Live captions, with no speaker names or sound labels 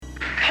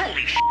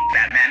Holy shit,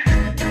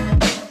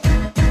 Batman.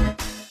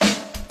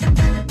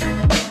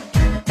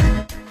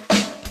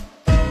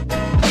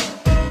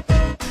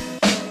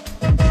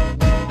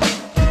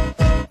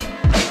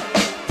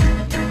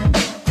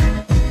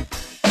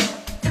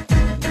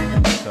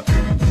 That's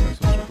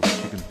some sort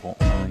of chicken pot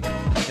pie.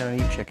 You don't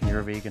eat chicken, you're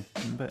a vegan.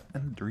 But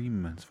in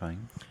dream, it's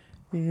fine.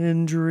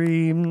 In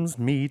dreams,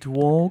 meat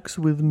walks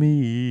with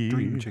me.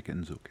 Dream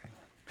chicken's okay.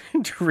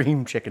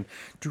 Dream chicken.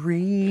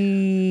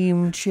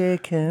 Dream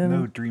chicken.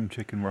 No dream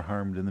chicken were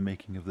harmed in the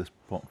making of this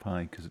pot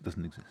pie because it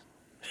doesn't exist.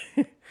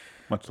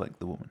 Much like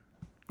the woman.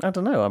 I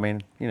don't know. I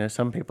mean,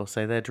 some people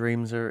say their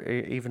dreams are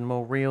even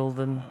more real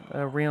than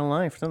real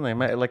life, don't they?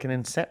 Like an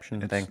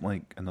inception thing. It's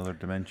like another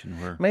dimension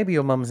where... Maybe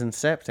your mum's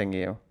incepting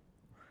you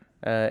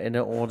in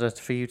order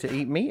for you to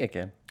eat meat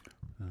again.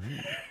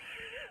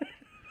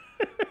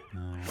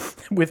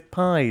 With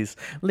pies.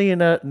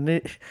 Leonardo, do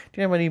you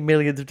know how many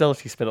millions of dollars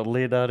he spent on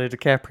Leonardo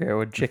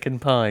DiCaprio and chicken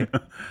pie?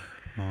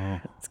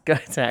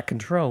 It's out of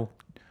control.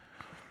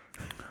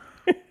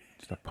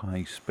 Just a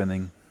pie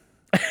spinning.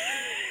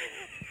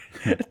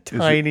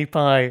 Tiny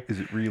pie. Is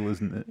it real,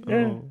 isn't it?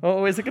 Yeah.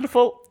 Oh, is it going to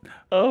fall?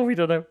 Oh, we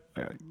don't know.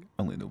 I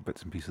only know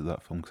bits and pieces of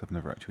that film because I've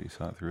never actually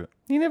sat through it.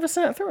 You never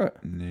sat through it?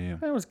 No.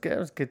 That was good. That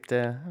was good.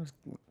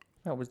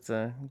 That was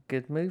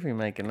good movie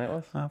making, that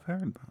was. I've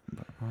heard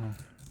that.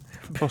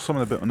 But, saw some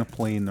of the bit on a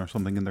plane or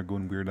something and they're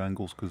going weird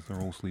angles because they're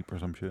all asleep or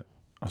some shit.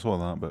 I saw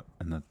that bit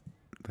in the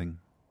thing.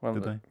 Well,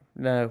 Did I?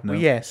 No. No? Well,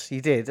 yes,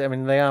 you did. I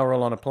mean, they are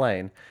all on a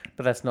plane,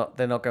 but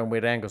they're not going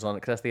weird angles on it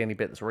because that's the only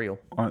bit that's real.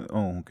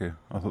 Oh, okay.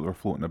 I thought they were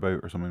floating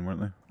about or something,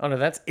 weren't they? Oh, no,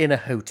 that's in a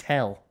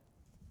hotel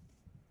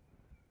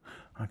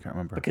I can't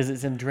remember. because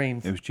it's in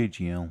dreams. It was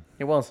JGL.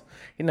 It was.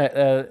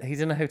 He's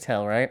in a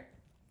hotel, right?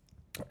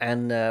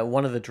 And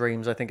one of the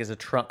dreams, I think, is a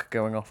truck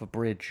going off a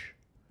bridge,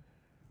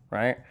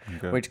 right?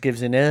 Okay. Which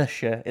gives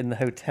inertia in the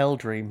hotel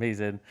dream he's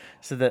in,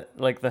 so that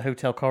like the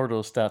hotel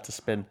corridors start to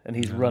spin, and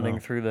he's running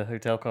through the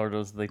hotel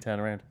corridors as they turn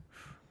around.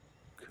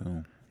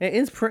 Cool. It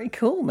is pretty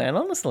cool, man,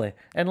 honestly.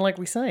 And like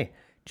we say,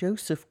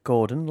 Joseph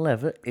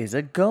Gordon-Levitt is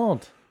a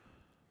god.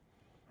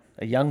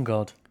 A young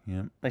god.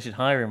 Yeah. They should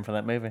hire him for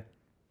that movie.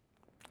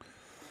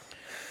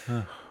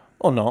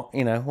 Or not,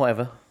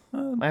 whatever.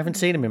 I haven't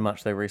seen him in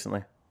much, though,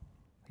 recently.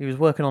 He was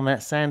working on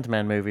that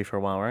Sandman movie for a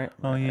while, right?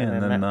 Oh yeah,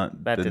 and then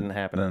that didn't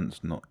happen. Then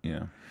it's not.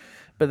 Yeah.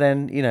 But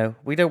then,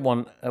 we don't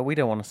want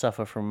to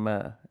suffer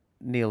from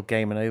Neil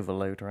Gaiman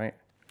overload, right?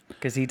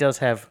 Because he does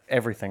have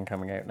everything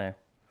coming out now.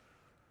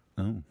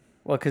 Oh.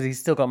 Well, because he's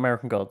still got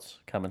American Gods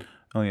coming,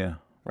 Oh yeah.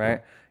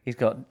 right? He's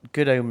got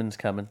Good Omens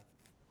coming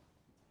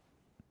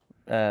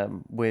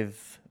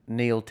with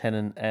Neil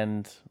Tennant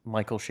and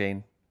Michael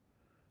Sheen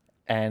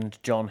and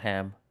John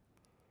Hamm.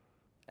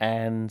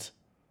 And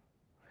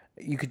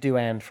you could do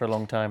and for a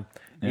long time.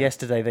 Yeah.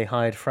 Yesterday they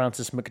hired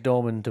Frances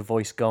McDormand to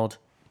voice God.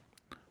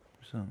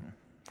 So.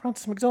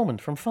 Frances McDormand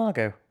from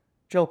Fargo,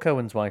 Joel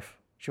Cohen's wife.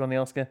 She won the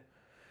Oscar.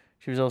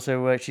 She was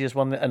also she just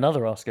won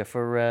another Oscar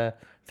for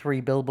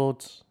 3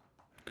 Billboards.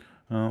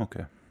 Oh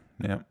okay.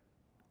 Yeah.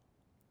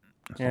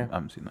 Yeah. I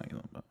haven't seen that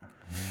yet, but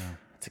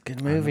It's a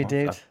good movie,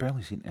 dude. I've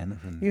barely seen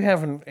anything. You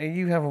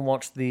haven't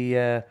watched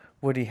the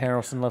Woody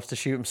Harrelson loves to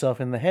shoot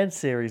himself in the head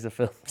series of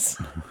films.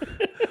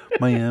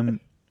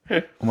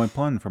 My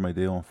plan for my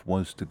day off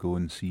was to go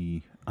and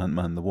see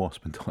Ant-Man and the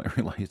Wasp until I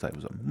realised I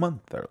was a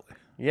month early.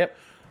 Yep.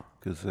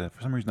 Because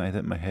for some reason I had it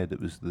in my head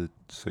it was the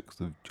 6th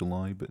of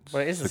July, but it's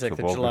Well, it is the 6th of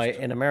August. July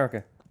in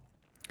America.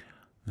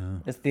 Yeah.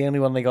 It's the only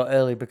one they got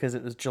early because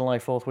it was July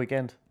 4th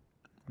weekend.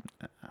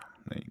 There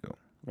you go.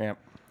 Yeah.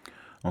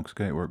 Because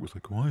guy at work was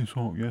like, "Oh, I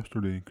saw it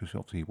yesterday," because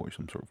obviously he watched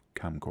some sort of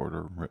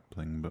camcorder rip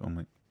thing, but I'm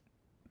like,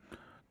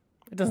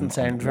 It doesn't I'm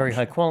sound not very watching-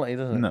 high quality,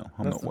 does it? no,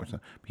 I'm That's not watching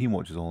that. He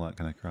watches all that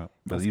kind of crap.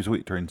 But he was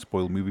waiting to try and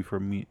spoil the movie for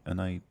me,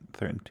 and I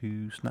threatened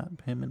to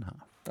snap him in half.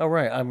 Oh,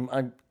 right.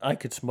 I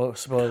could spoil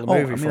the Oh, movie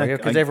I mean, for you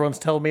because everyone's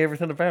told me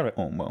everything about it.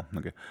 Oh, well,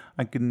 okay.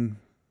 I can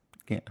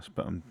guess,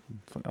 but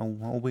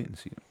I'll wait and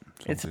see it.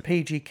 It's a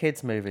PG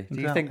kids movie. Do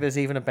you Exactly. think there's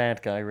even a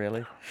bad guy,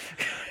 really?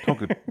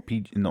 Talk a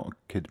PG, not a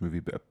kids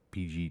movie, but a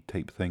PG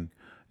type thing.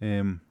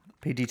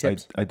 PG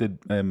tips? I did.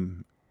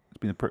 It's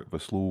been a bit of a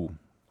slow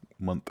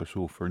month or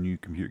so for new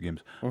computer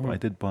games, but I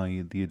did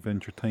buy the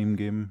Adventure Time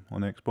game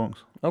on Xbox,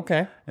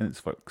 Okay. and it's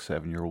for like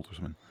 7-year-olds or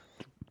something.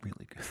 It's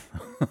really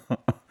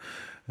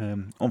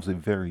good. Obviously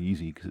very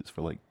easy because it's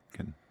for like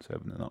 7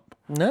 and up.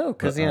 No,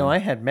 because, But, I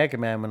had Mega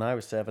Man when I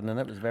was 7 and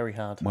it was very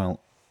hard.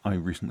 Well, I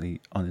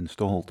recently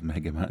uninstalled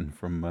Mega Man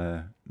from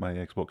my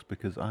Xbox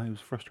because I was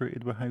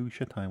frustrated with how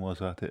shit I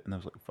was at it, and I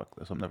was like, "Fuck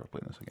this! I'm never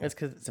playing this again." It's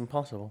because it's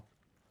impossible.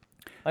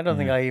 I don't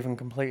think I even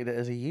completed it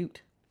as a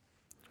Ute.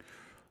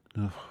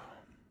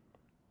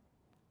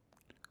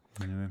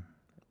 Anyway.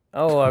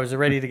 Oh, I was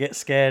ready to get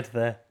scared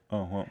there.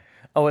 Oh, what?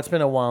 Oh, it's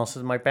been a while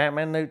since my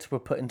Batman notes were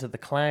put into the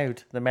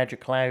cloud, the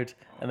magic cloud,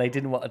 and they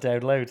didn't want to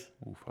download.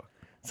 Oh, fuck.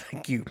 It's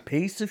like, you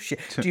piece of shit.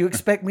 Do you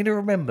expect me to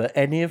remember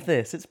any of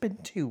this? It's been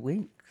 2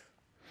 weeks.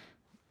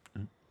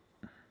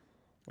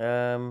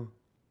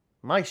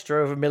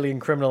 Maestro of a Million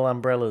Criminal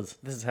Umbrellas.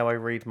 This is how I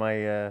read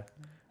my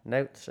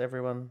notes,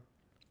 everyone.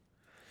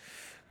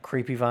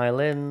 Creepy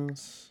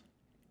violins.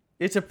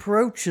 It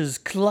approaches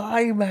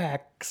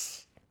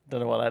climax.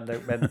 Don't know what that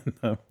note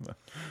meant.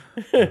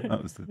 That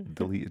was the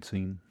deleted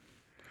scene.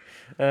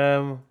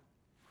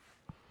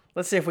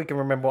 Let's see if we can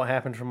remember what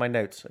happened from my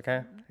notes.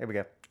 Okay, here we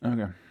go.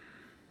 Okay.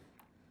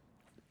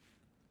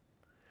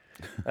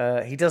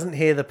 He doesn't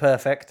hear the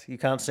perfect. You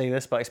can't see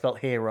this, but I spelled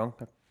hear wrong.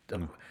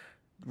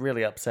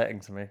 Really upsetting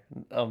to me.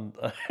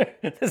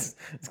 It's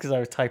because I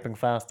was typing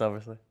fast,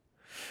 obviously.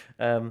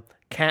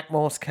 Cat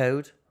Morse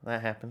code.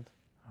 That happened.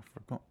 I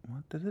forgot.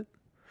 What did it?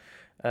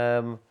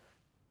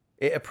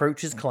 It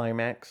approaches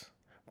climax.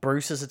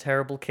 Bruce is a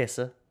terrible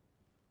kisser.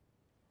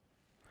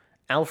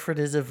 Alfred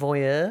is a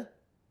voyeur.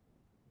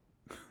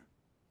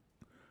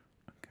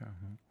 Okay.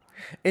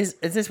 Is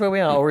this where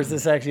we are, or is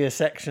this actually a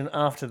section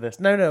after this?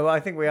 No, I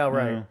think we are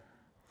right.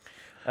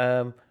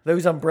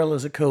 Those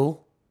umbrellas are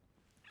cool.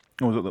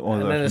 Oh, was it the,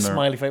 And then a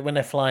smiley face when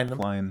they're flying them.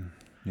 flying?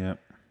 Yeah.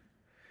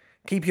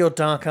 Keep your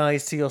dark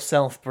eyes to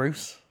yourself,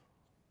 Bruce.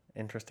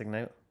 Interesting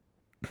note.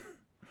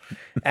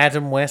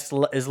 Adam West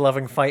is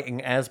loving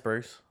fighting as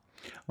Bruce.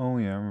 Oh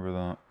yeah, I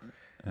remember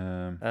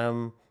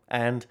that.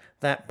 And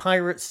that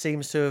pirate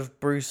seems to have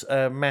Bruce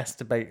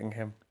masturbating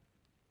him,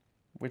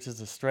 which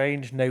is a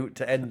strange note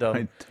to end I on,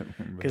 don't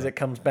remember because that. it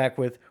comes back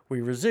with,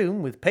 we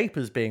resume with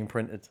papers being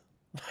printed.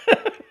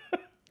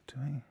 Do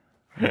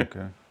I?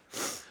 Okay.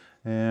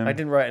 I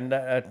didn't write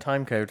a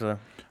time code, though.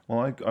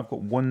 Well, I've got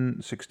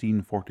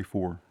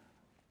 1:16:44.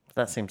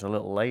 That seems a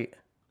little late.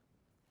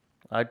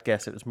 I'd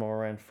guess it was more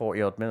around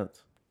 40-odd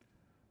minutes.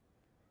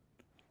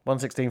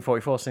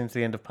 1:16:44 seems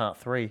the end of part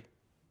 3.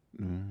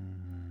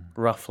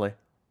 Roughly.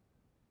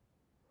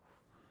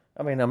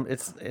 I mean,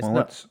 it's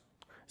Well,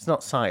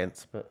 not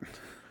science, but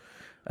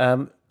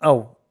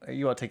oh,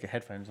 you want to take your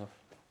headphones off?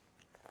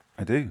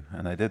 I do,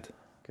 and I did.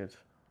 Good.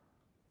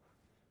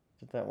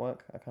 Did that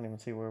work? I can't even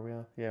see where we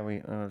are. Yeah,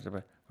 we're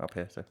up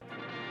here. So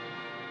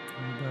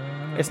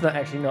it's not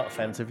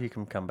offensive. You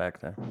can come back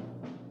there,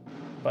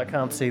 but I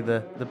can't see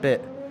the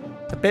bit.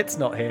 The bit's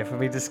not here for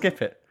me to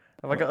skip it.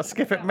 Have I got to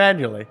skip it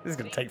manually? This is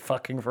going to take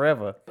fucking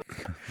forever.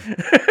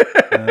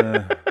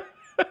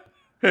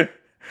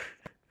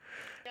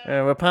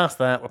 We're past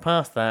that. We're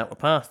past that. We're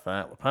past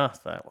that. We're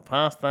past that. We're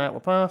past that. We're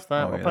past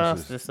that. Oh, We're yeah,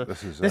 past this is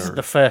This is our-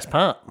 the first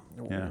part.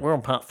 Yeah. We're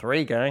on part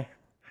 3, guy.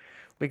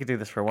 We could do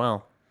this for a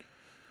while.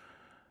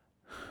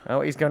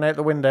 Oh, he's going out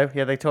the window.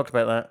 Yeah, they talked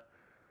about that.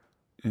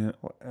 Yeah.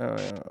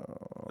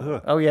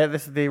 Oh, yeah,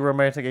 this is the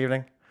romantic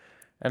evening.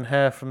 And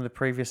her from the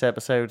previous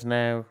episodes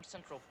now.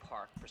 Central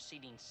Park,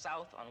 proceeding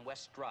south on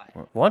West Drive.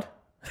 What?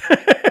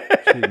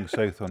 Proceeding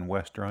south on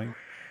West Drive.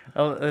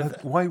 Oh,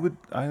 Why would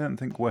I don't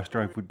think West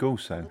Drive would go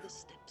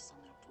south?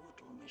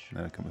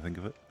 Now I come to think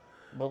of it.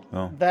 well,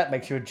 Oh. that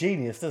makes you a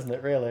genius, doesn't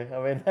it, really?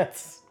 I mean,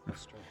 that's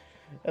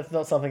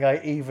not something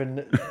I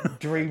even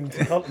dreamed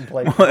to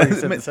contemplate. before you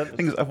said the sentence.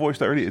 Thing is, I've watched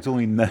that already. It's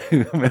only now. I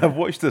mean, I've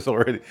watched this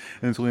already,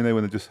 and it's only now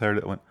when I just heard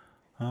it, I went,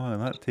 "Oh,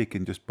 that's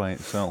taken just by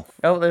itself."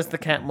 Oh, there's the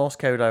cat Morse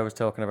code I was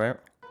talking about.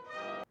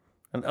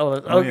 And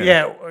yeah.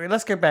 yeah.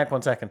 Let's go back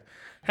 1 second.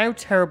 How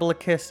terrible a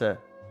kisser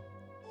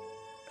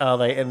are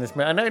they in this?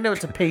 I know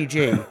it's a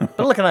PG, but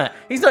look at that.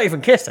 He's not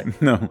even kissing.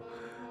 No.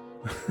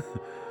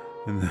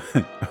 And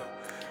then-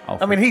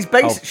 I mean, she's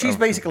Alfred.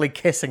 basically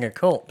kissing a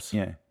corpse.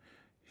 Yeah,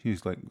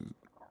 she's like.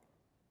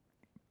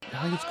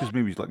 I think it's because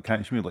maybe she's like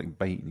she may like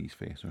biting his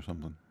face or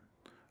something,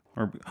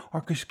 or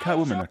because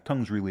Catwoman, her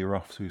tongue's really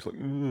rough, so he's like,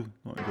 "Ugh,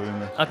 not doing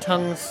this." Are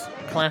tongues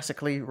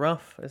classically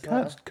rough? Is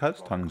that?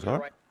 Cats' tongues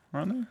aren't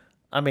they?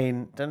 I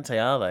mean, don't say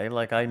are they?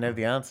 Like I know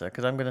the answer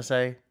because I'm going to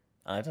say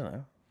I don't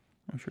know.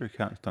 I'm sure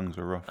cats' tongues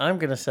are rough. I'm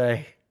going to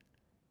say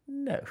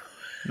no.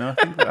 No,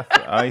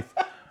 I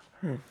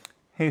think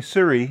Hey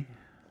Siri,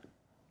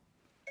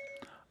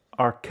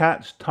 are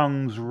cats'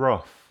 tongues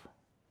rough?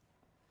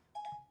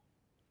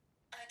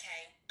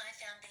 Okay, I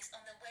found this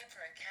on the web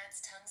for a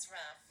cat's tongue's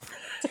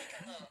rough. Take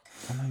a look.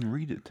 I mean,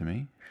 read it to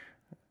me.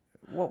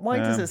 Why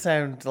does it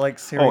sound like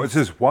serious? Oh, it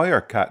says, why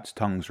are cats'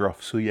 tongues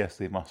rough? So yes,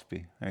 they must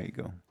be. There you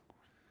go.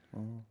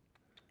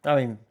 I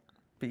mean,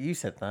 but you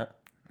said that.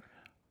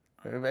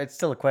 It's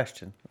still a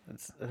question.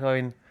 I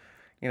mean,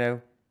 you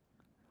know.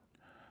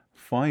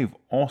 5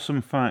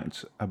 awesome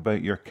facts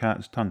about your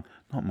cat's tongue.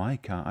 Not my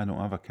cat. I don't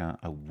have a cat.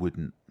 I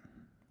wouldn't.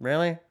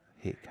 Really?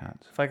 Hate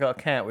cats. If I got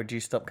a cat, would you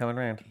stop coming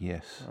around?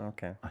 Yes.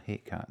 Okay. I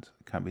hate cats.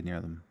 Can't be near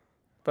them.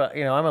 But,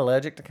 you know, I'm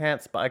allergic to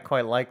cats, but I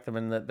quite like them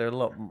in that they're a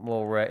lot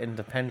more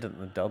independent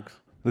than dogs.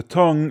 The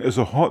tongue is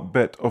a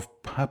hotbed of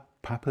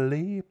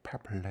papillae.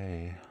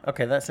 Papillae.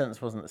 Okay, that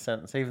sentence wasn't a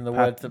sentence. Even the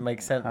words that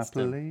make sense.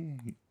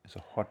 Papillae is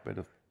a hotbed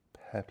of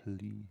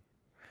papillae.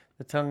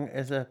 The tongue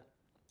is a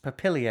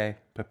papillae.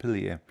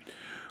 Papillae.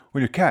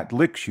 When your cat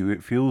licks you,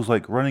 it feels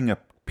like running a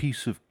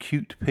piece of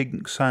cute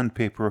pink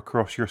sandpaper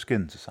across your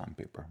skin. It's a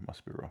sandpaper.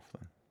 Must be rough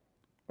then.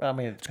 Well, I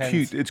mean, it depends.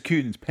 Cute. It's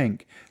cute and it's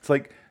pink. It's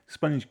like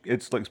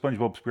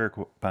SpongeBob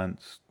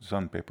SquarePants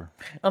sandpaper.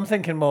 I'm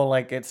thinking more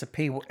like it's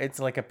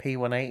like a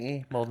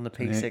P180 more than the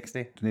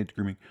P60. Teenage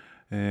grooming.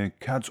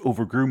 Cats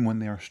overgroom when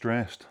they are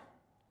stressed.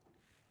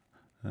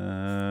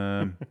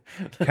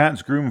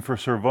 Cats groom for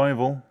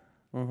survival.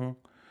 Mm-hmm.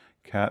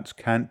 Cats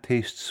can't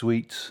taste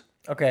sweets.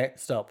 Okay,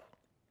 stop.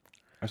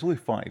 There's only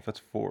 5. That's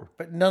 4.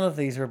 But none of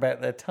these are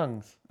about their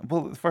tongues.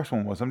 Well, the first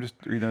one was. I'm just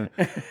reading.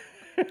 There's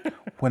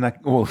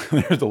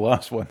the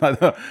last one.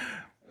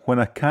 When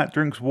a cat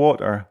drinks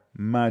water,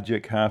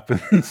 magic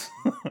happens.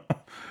 Hold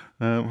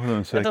on a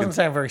That second. doesn't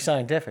sound very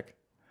scientific.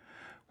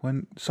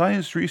 When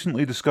science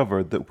recently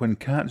discovered that when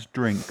cats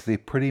drink, they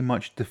pretty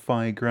much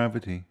defy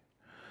gravity.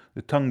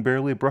 The tongue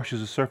barely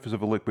brushes the surface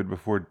of a liquid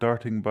before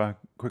darting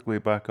quickly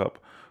back up,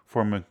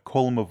 forming a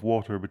column of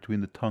water between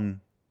the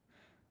tongue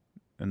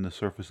and the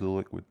surface of the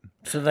liquid.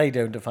 So they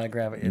don't defy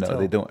gravity at all? No,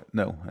 they don't.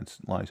 No, it's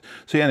lies.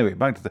 So anyway,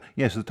 back to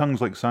the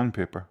tongue's like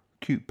sandpaper.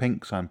 Cute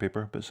pink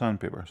sandpaper, but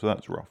sandpaper, so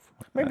that's rough.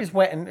 Maybe it's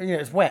wet and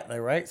it's wet though,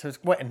 right? So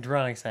it's wet and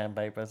dry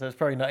sandpaper. So it's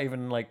probably not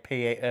even like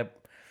it's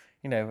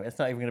not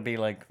even going to be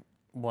like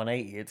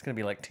 180. It's going to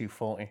be like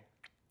 240.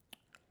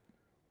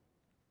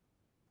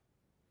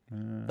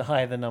 The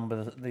higher the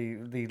number,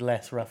 the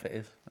less rough it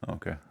is.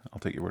 Okay, I'll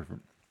take your word for it.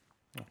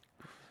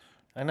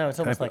 I know, it's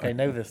almost like I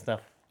know this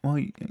stuff.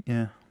 Well,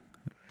 yeah.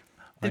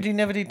 Did you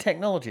never do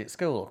technology at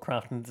school, or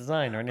craft and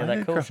design, or any of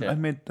that cool shit? I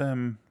made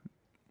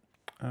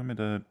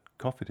a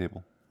coffee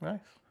table. Nice.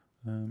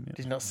 Yeah.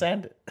 Did you not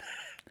sand it?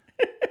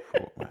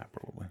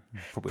 Probably.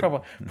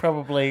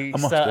 Probably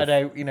started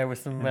out, with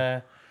some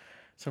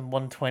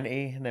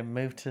 120, and then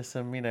moved to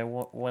some,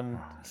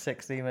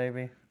 160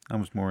 maybe. I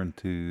was more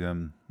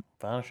into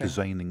Varnishing.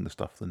 designing the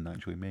stuff than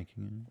actually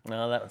making it.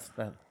 No, that was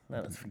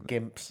for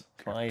gimps.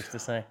 That's what I used to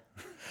say.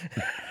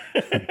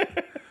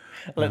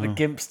 Let the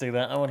gimps do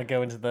that. I want to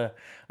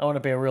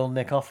be a real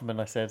Nick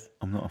Offerman, I said.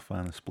 I'm not a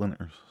fan of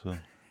splinters, so.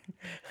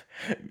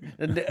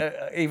 And,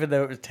 even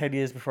though it was 10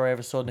 years before I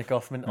ever saw Nick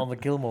Offerman on the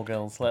Gilmore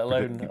Girls, let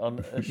alone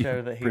on a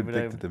show that he would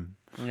predicted own.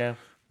 him. Yeah.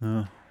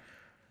 Oh.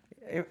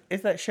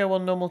 Is that show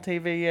on normal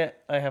TV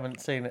yet? I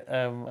haven't seen it.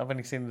 I've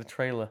only seen the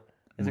trailer.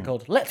 Is it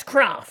called Let's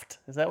Craft?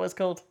 Is that what it's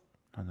called?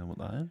 I don't know what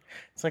that is.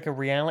 It's like a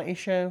reality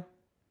show,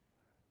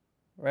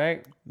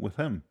 right? With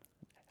him.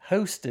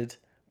 Hosted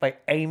by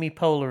Amy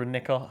Poehler and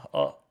Nick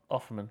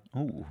Offerman.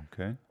 Oh,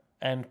 okay.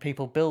 And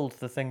people build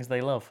the things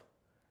they love.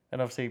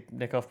 And obviously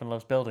Nick Offerman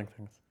loves building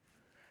things.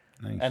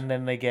 Nice. And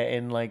then they get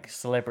in like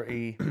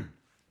celebrity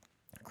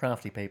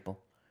crafty people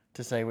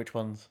to say which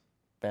one's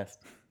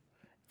best.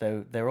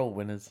 Though they're all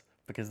winners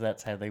because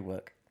that's how they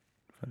work.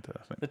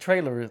 Fantastic. The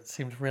trailer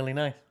seemed really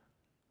nice.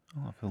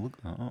 I'll have to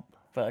look that up.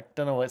 But I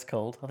don't know what it's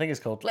called. I think it's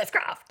called Let's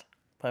Craft.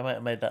 But I might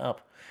have made that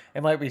up.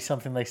 It might be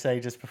something they say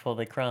just before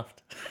they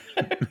craft.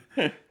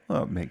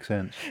 Well, that makes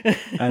sense.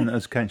 And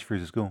as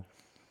catchphrases go,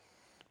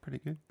 pretty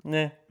good.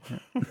 Yeah.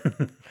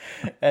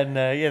 And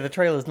the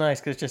trailer's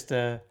nice because just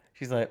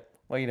she's like,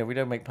 well, we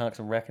don't make Parks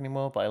and Rec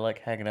anymore, but I like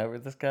hanging out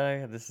with this guy.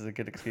 And this is a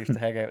good excuse to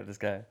hang out with this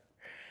guy.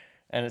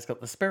 And it's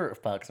got the spirit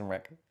of Parks and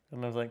Rec.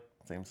 And I was like,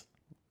 seems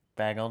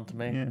bang on to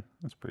me. Yeah,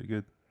 that's pretty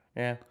good.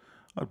 Yeah.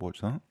 I'd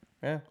watch that.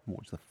 Yeah.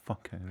 Watch the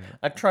fuck out of it.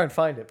 I'd try and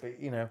find it,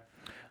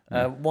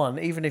 but, one,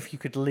 even if you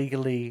could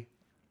legally,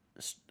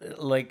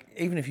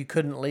 even if you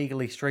couldn't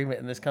legally stream it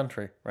in this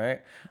country,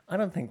 right? I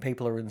don't think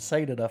people are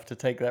insane enough to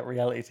take that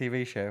reality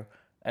TV show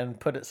and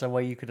put it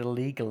somewhere you could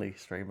illegally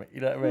stream it.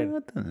 You know what I mean? I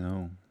don't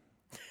know.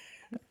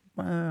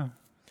 Well,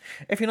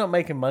 If you're not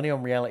making money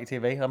on reality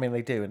TV, I mean,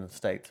 they do in the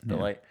States, but,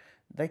 Yeah.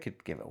 they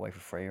could give it away for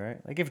free,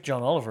 right? They give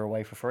John Oliver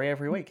away for free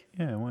every week.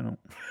 yeah, why not?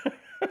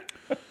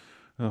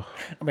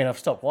 I mean, I've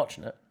stopped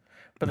watching it,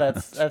 but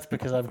that's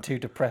because I'm too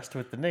depressed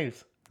with the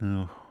news.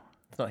 No,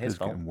 It's not his it's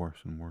fault. getting worse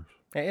and worse.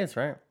 It is,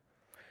 right?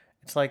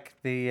 It's like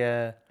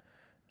the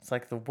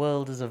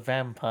world is a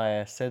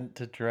vampire sent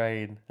to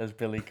drain, as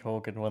Billy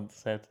Corgan once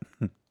said.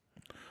 Is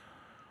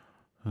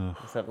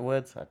that the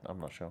words? I'm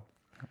not sure.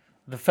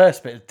 The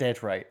first bit is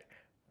dead right,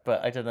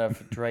 but I don't know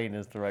if drain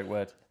is the right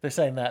word. They're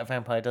saying that a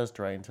vampire does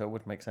drain, so it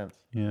would make sense.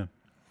 Yeah.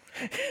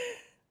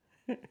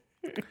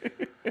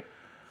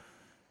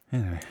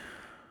 Anyway.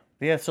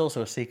 The Earth's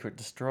also a secret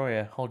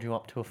destroyer. Hold you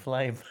up to a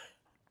flame.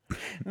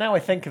 Now I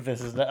think of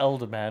this as an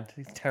older man.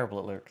 He's terrible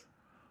at lyrics.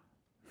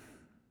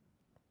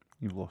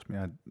 You've lost me.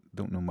 I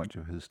don't know much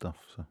of his stuff.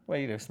 So.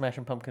 Well,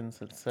 Smashing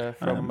Pumpkins. It's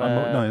from...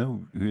 I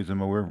know who is.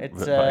 I'm aware of it,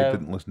 it's, but I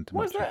didn't listen to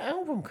what's much. that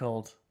album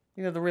called?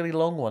 The really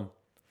long one.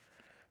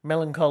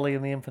 Melancholy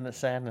and the Infinite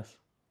Sadness.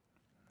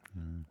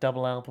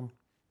 Double album.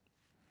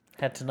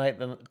 Had Tonight's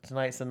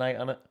the Night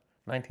on it.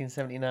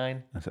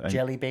 1979.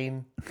 Jelly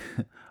Bean.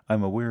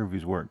 I'm aware of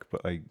his work,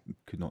 but I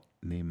could not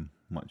name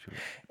much of it.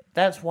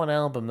 That's one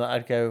album that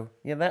I'd go,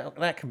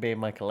 that can be in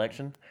my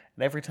collection.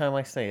 And every time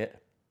I see it,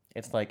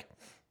 it's like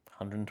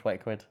 120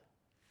 quid.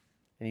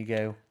 And you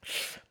go,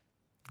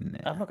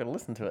 I'm not going to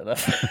listen to it though.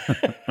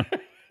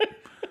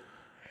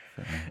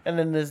 And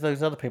then there's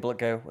those other people that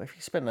go, well, if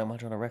you spend that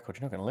much on a record,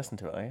 you're not going to listen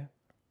to it, are you?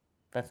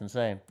 That's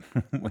insane.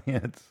 Well, yeah,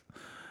 it's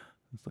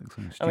like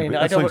something stupid. I mean,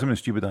 that's like something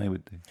stupid I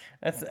would do.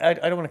 I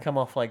don't want to come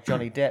off like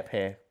Johnny Depp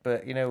here,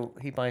 but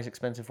he buys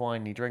expensive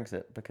wine and he drinks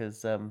it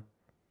because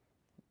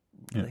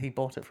he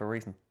bought it for a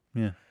reason.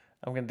 Yeah.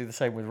 I'm going to do the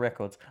same with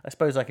records. I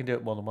suppose I can do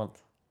it more than once.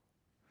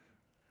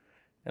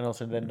 And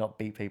also then not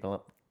beat people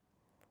up.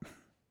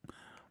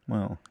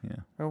 Well, yeah.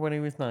 Remember when he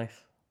was nice?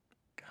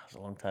 God, it was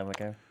a long time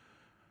ago.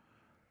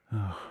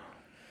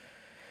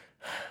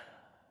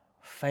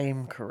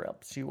 Fame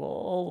corrupts you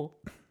all.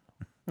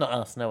 Not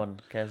us. No one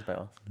cares about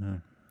us.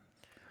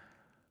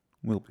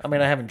 We'll be I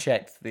mean, I haven't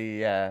checked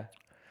the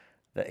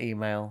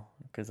email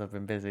because I've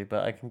been busy,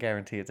 but I can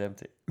guarantee it's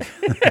empty.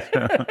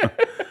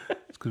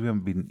 It's because we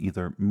haven't been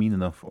either mean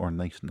enough or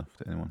nice enough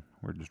to anyone.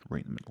 We're just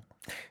right in the middle.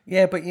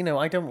 Yeah, but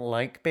I don't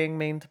like being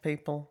mean to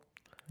people,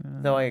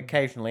 though I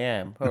occasionally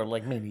am, or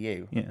like mean to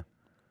you. Yeah.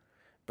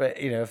 But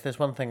if there's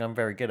one thing I'm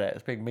very good at,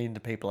 it's being mean to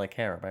people I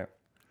care about.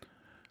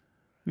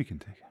 We can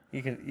take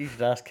it. You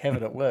should ask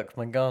Kevin at work.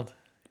 My God,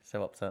 he's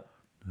so upset.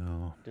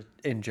 No. Just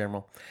in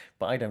general.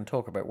 But I don't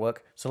talk about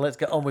work, so let's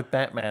get on with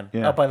Batman.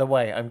 Yeah. Oh, by the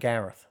way, I'm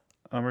Gareth.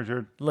 I'm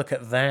Richard. Look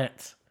at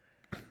that.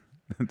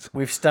 It's-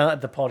 We've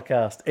started the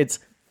podcast. It's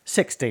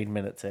 16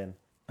 minutes in.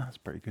 That's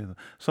pretty good.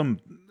 Some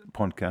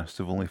podcasts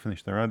have only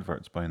finished their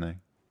adverts by now.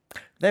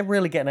 They're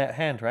really getting out of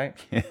hand, right?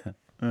 Yeah.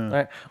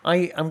 Right.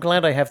 I'm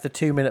glad I have the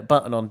 2-minute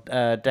button on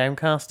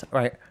Downcast.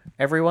 Right,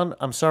 everyone,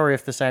 I'm sorry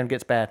if the sound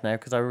gets bad now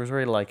because I was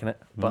really liking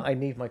it, but I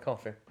need my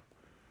coffee.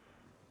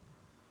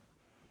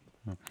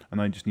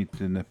 And I just need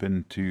to nip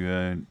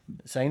into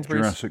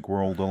Sainsbury's. Jurassic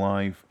World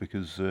Alive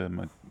because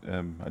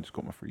I just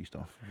got my free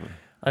stuff.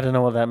 I don't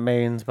know what that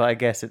means, but I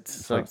guess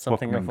it's, It's like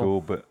something Pokemon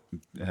awful. Go,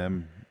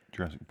 but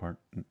Jurassic Park.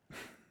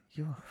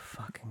 You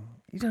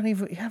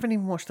haven't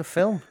even watched the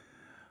film.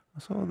 I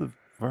saw the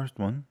first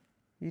one.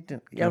 You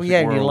didn't. Oh Jurassic yeah,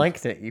 and you World.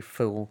 liked it, you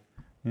fool.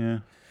 Yeah.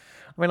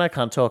 I mean, I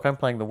can't talk. I'm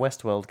playing the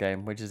Westworld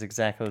game, which is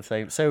exactly the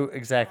same. So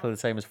exactly the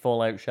same as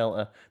Fallout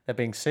Shelter. They're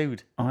being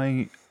sued.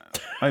 I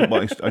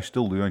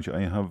still do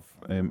actually. I have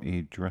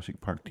a Jurassic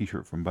Park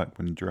T-shirt from back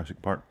when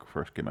Jurassic Park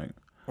first came out,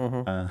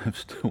 and I've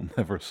still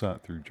never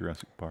sat through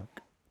Jurassic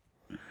Park.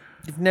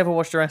 You've never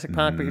watched Jurassic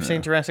Park, but you've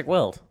seen Jurassic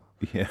World.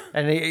 Yeah,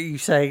 And you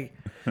say,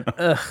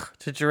 ugh,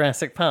 to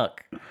Jurassic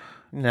Park.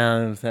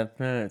 No,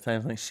 it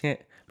sounds like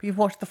shit. But you've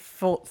watched the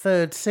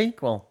third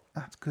sequel.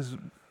 that's because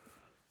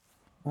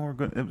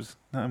it was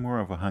more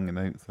of a hanging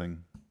out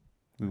thing.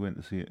 We went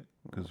to see it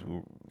because we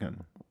were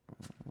getting.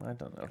 I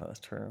don't know if that's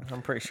true.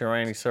 I'm pretty sure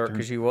I only saw it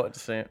because you wanted to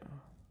see it.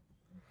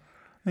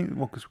 I think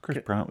because Chris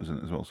Pratt was in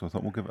it as well, so I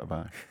thought we'll give it a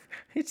bash.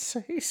 It's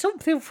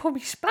something for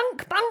me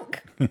spunk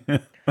bunk.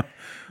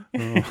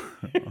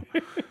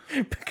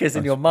 Because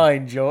in your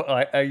mind, you're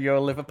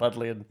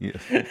Liverpudlian.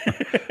 Yes.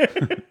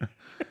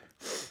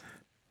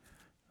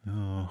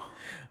 Oh,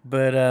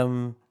 But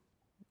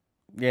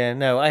yeah,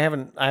 no, I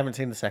haven't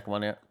seen the second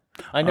one yet.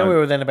 I know we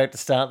were then about to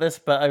start this,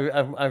 but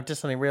I've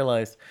just suddenly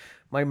realised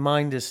my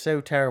mind is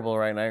so terrible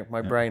right now.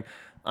 My brain.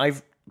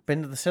 I've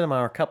been to the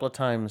cinema a couple of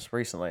times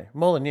recently,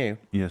 more than you,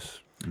 yes.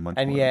 Much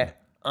and more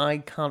yet I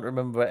can't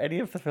remember any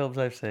of the films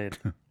I've seen.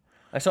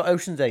 I saw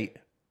Ocean's 8,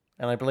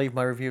 and I believe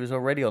my review is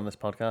already on this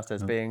podcast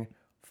as being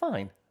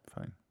fine.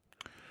 fine.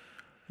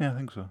 Yeah, I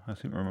think so. I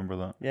seem to remember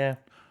that. Yeah.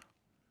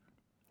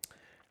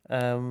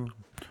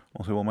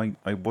 Also,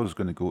 I was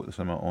going to go to the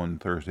cinema on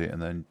Thursday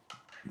and then,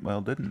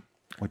 didn't,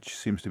 which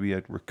seems to be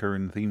a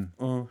recurring theme.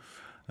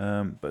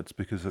 But it's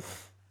because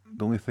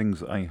the only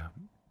things that I'm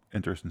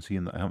interested in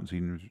seeing that I haven't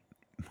seen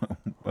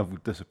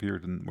have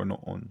disappeared and were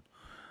not on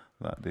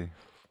that day.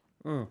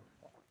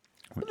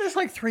 But there's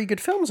like 3 good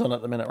films on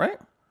at the minute, right?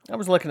 I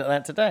was looking at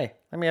that today.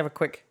 Let me have a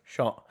quick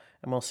shot,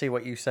 and we'll see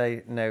what you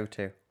say no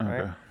to.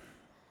 Right? Okay.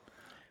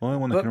 The only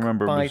one I Book can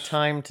remember by was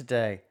Time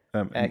Today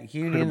at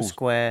Union Incredibles-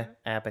 Square,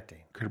 Aberdeen.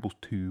 Incredibles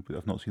 2, but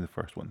I've not seen the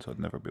first one, so I'd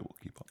never be able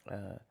to keep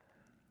up.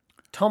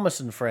 Thomas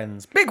and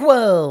Friends, Big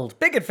World,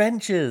 Big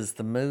Adventures,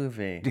 the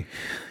movie.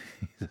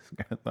 Jesus,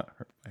 that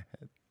hurt my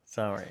head.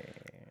 Sorry.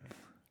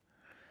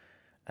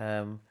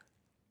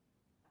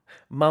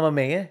 Mamma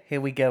Mia,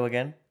 here we go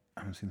again.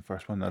 I haven't seen the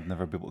first one. I'd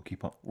never be able to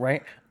keep up.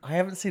 Right? I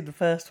haven't seen the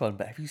first one,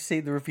 but have you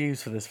seen the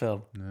reviews for this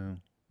film? No.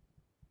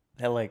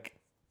 They're like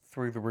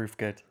through the roof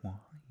good. Why?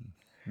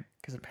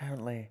 Because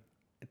apparently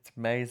it's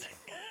amazing.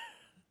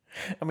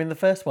 I mean, the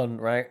first one,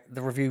 right?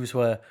 The reviews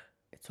were,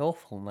 it's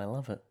awful and I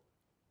love it.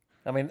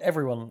 I mean,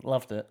 everyone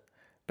loved it,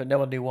 but no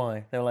one knew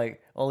why. They were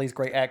like, all these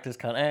great actors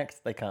can't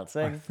act, they can't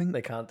sing, think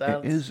they can't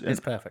dance. It's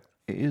perfect.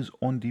 It is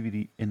on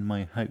DVD in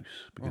my house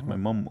because my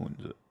mum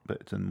owns it, but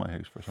it's in my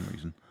house for some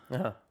reason.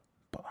 Uh-huh.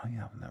 But I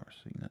have never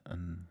seen it,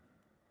 and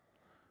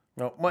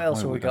Well, what else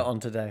Why have we would got I? on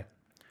today?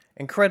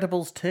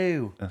 Incredibles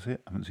 2. that's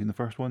it. I haven't seen the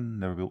first one.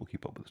 Never be able to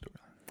keep up with the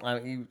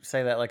storyline. You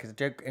say that like it's a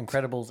joke.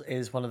 Incredibles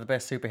is one of the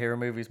best superhero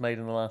movies made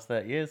in the last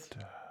 30 years.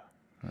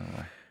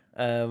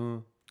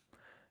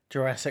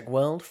 Jurassic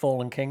World,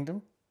 Fallen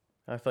Kingdom.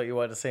 I thought you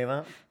wanted to see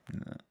that.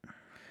 No.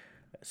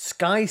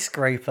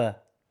 Skyscraper.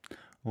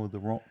 Oh, The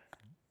Rock.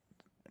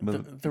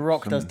 The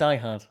Rock does Die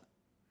Hard.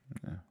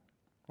 Yeah.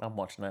 I'm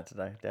watching that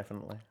today,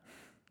 definitely.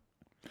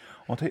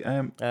 I'll take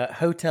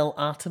Hotel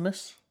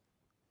Artemis,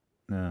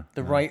 no,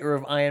 the writer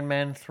of Iron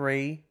Man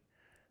 3,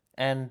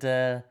 and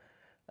that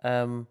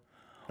Oh,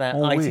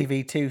 wait.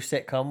 ITV2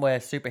 sitcom where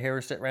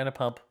superheroes sit around a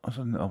pub. I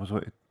was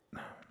like,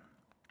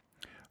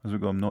 As we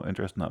go, I'm not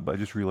interested in that, but I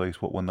just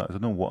realised what one that is. I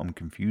don't know what I'm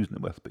confusing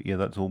it with, but yeah,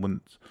 that's all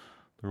when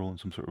they're all in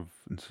some sort of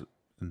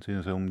insane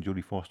asylum,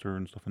 Jodie Foster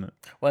and stuff in it.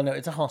 Well, no,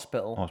 it's a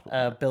hospital,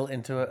 Hospital. built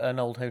into an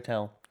old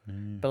hotel.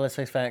 But let's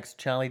face facts: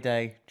 Charlie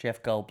Day,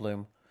 Jeff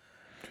Goldblum,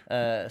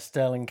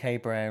 Sterling K.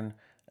 Brown,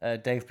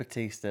 Dave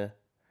Bautista,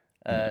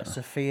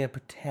 Sophia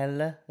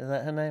Butella. Is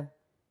that her name?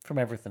 From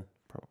Everything.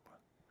 Probably.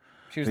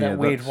 She was Yeah, that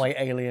weird that's- white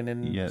alien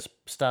in yeah.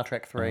 Star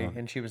Trek 3,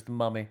 and she was the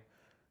mummy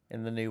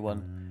in the new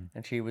one.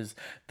 And she was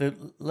the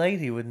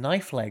lady with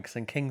knife legs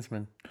in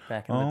Kingsman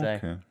back in the day.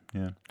 Okay,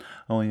 yeah.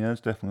 Oh, yeah,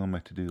 it's definitely on my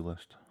to-do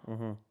list.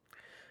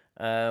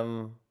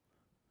 And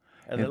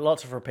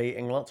lots of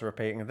repeating.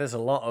 There's a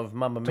lot of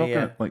Mamma Talking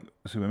Mia. like,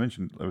 so I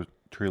mentioned there was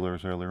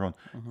trailers earlier on.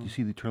 Do you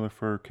see the trailer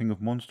for King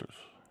of Monsters?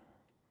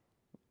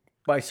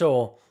 But I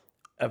saw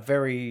a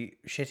very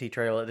shitty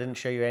trailer that didn't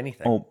show you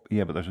anything. Oh,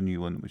 yeah, but there's a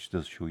new one which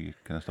does show you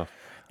kind of stuff.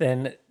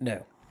 Then,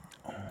 no.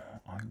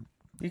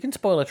 You can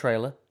spoil a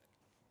trailer.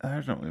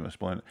 There's not really much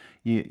spoiling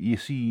it. You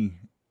see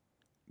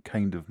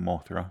kind of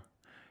Mothra.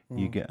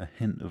 You get a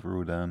hint of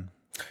Rodan.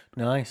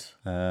 Nice.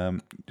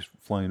 Just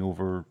flying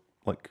over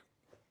like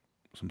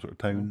some sort of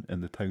town,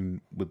 and the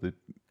town with the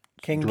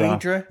King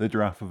giraffe, Ghidorah? the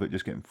giraffe of it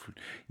just getting.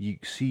 You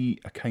see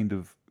a kind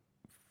of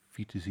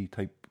fetusy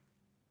type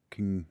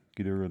King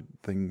Ghidorah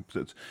thing.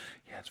 So it's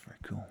very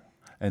cool.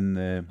 And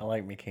I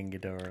like me King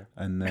Ghidorah.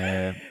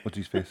 and what's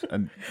his face?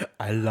 And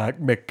I like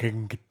me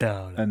King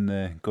Ghidorah.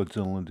 and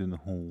Godzilla doing the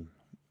whole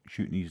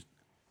shooting his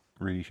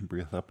radiation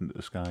breath up into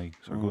the sky,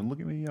 sort of going, "Look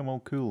at me, I'm all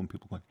cool," and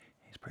people going,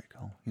 "He's pretty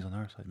cool. He's on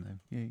our side now."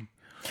 Yay!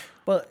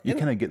 But You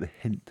kind of get the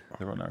hint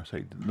they're on our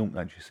side. They don't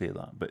actually say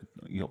that, but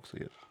you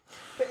obviously it.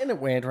 but isn't it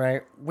weird,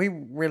 right? We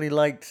really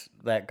liked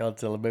that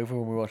Godzilla movie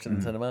when we watched it in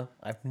the cinema.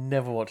 I've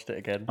never watched it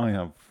again. I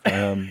have.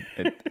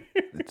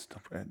 It's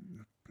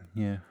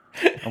yeah.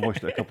 I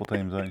watched it a couple of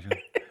times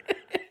actually.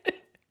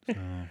 So,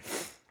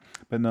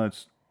 but no,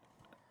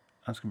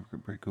 that's going to be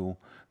pretty cool.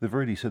 They've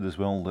already said as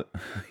well that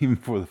even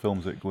before the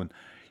film's out, going,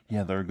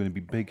 yeah, there are going to be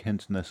big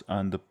hints in this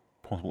and the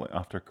possible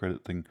after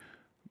credit thing,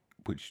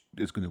 which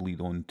is going to lead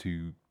on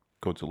to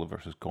Godzilla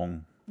versus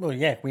Kong. Well,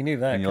 yeah, we knew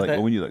that. And 'cause you're like, they're,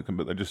 oh, we knew that,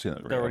 but they're just saying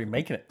it right. they're already off.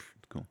 making it.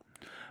 Cool.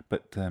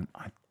 But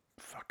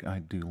I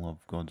do love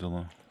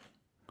Godzilla.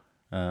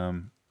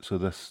 So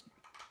this,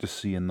 just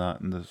seeing that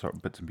and the sort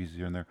of bits and pieces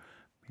here and there,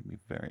 made me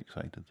very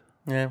excited.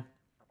 Yeah.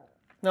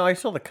 No, I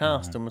saw the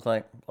cast and was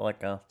like, I like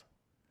cast.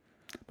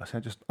 But see, I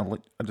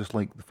just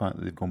like the fact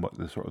that they've gone back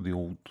to the sort of the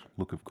old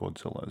look of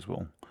Godzilla as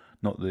well,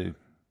 not the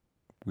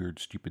weird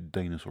stupid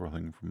dinosaur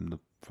thing from the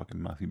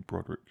fucking Matthew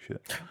Broderick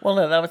shit. Well,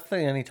 no, that was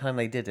the only time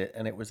they did it,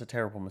 and it was a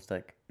terrible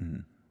mistake.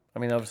 I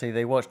mean, obviously,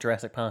 they watched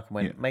Jurassic Park and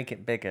went, Yeah. make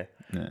it bigger,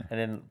 Yeah. and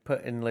then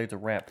put in loads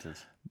of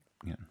raptors.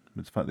 Yeah,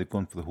 but the fact they've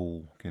gone for the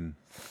whole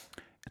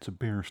it's a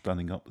bear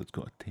standing up that's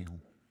got a tail,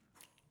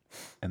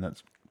 and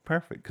that's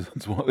perfect because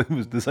that's what it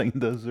was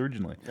designed as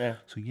originally. Yeah.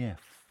 So yeah,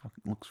 it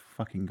looks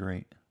fucking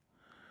great.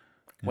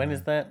 When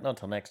is that? Not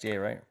until next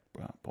year, right?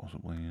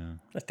 Possibly, yeah.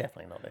 That's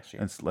definitely not this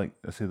year. It's like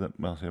I say that.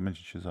 Well, I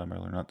mentioned Shazam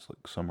earlier, and that's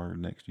like summer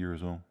next year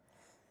as well.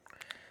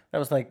 That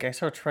was like, I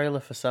saw a trailer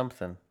for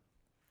something,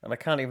 and I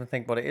can't even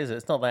think what it is.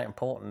 It's not that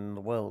important in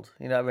the world.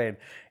 You know what I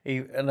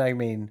mean? And I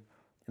mean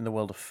in the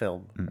world of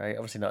film, right?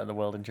 Obviously not in the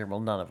world in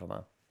general. None of them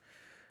are.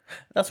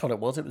 That's what it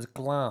was. It was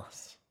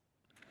Glass.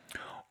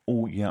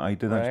 Oh yeah, I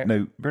did Right. actually.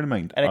 Now, bear in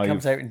mind, And it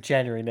comes out in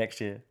January next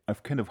year.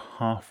 I've kind of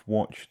half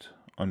watched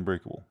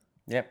Unbreakable.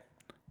 Yep.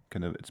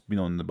 Kind of, it's been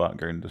on in the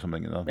background or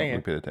something, and I've not Yeah.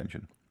 really paid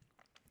attention.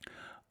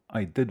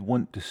 I did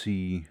want to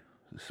see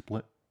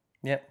Split,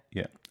 Yep.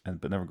 yeah,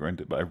 but never got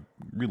into it. But I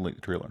really like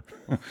the trailer.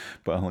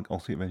 But I'm like, I'll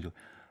see it eventually.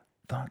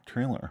 That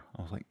trailer,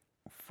 I was like,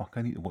 fuck,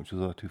 I need to watch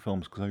those other two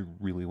films because I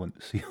really want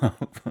to see that.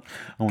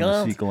 I want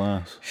to see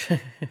Glass.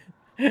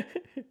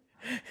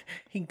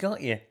 He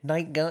got you.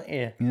 Night got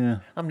you. Yeah,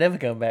 I'm never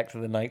going back to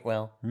the night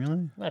well.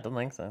 really? I don't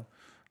think so.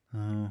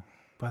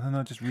 But then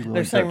I just really They're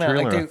liked that saying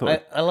that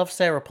trailer. I love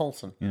Sarah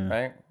Paulson, Yeah.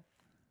 right?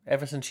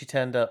 Ever since she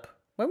turned up.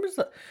 When was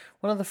that?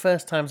 One of the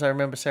first times I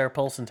remember Sarah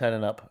Paulson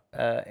turning up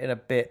in a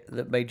bit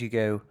that made you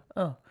go,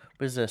 oh,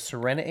 was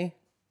Serenity?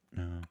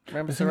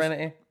 Remember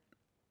Serenity?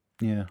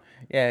 Yeah,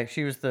 Yeah,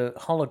 she was the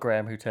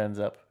hologram who turns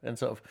up and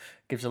sort of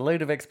gives a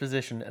load of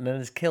exposition and then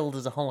is killed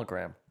as a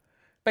hologram.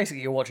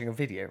 Basically, you're watching a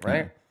video,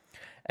 right?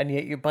 And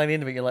yet, by the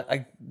end of it, you're like,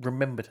 I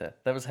remembered her.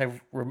 That was how,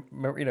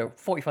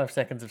 45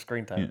 seconds of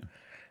screen time. Yeah.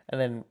 And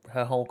then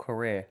her whole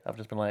career, I've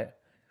just been like,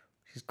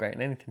 she's great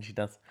in anything she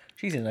does.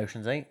 She's in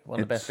Ocean's 8,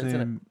 one of the best bits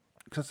in it.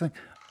 Because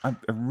I'm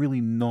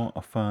really not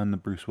a fan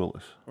of Bruce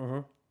Willis.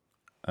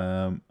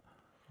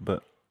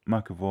 But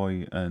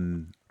McAvoy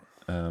and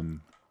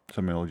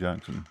Samuel L.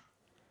 Jackson,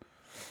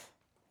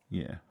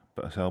 yeah.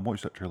 But I said I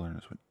watched that trailer and I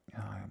just went,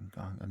 yeah,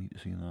 I need to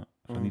see that.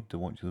 So I need to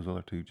watch those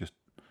other two just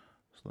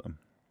so that I'm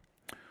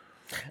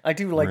I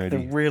do like ready.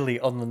 the really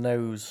on the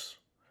nose,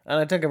 and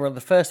I don't get me wrong.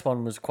 The first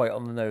one was quite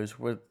on the nose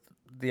with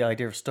the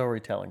idea of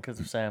storytelling because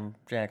of Sam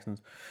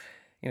Jackson's.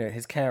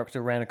 His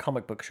character ran a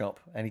comic book shop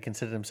and he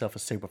considered himself a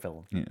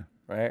supervillain, yeah.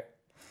 right?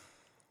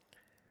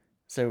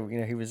 So,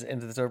 he was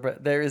into the story.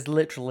 But there is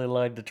literally a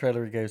line in the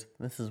trailer. He goes,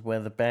 "This is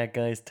where the bad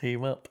guys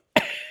team up."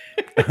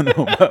 I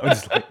know, but I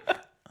was like,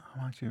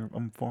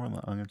 I'm for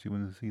that. I actually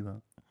want to see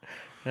that.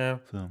 Yeah.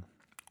 So,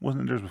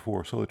 wasn't in theirs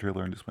before. Saw the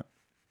trailer and just went,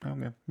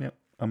 okay, yep,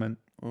 I'm in.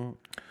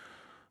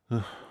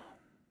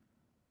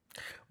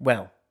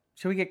 Well,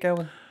 shall we get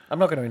going? I'm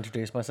not going to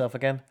introduce myself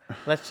again.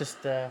 Let's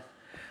just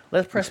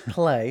let's press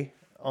play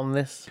on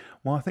this.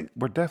 Well, I think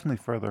we're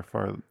definitely further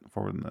forward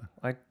than that.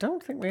 I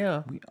don't think we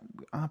are. We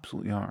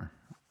absolutely are.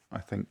 I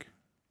think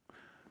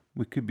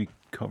we could be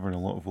covering a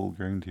lot of old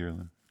ground here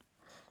then.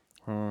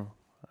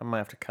 I might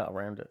have to cut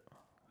around it.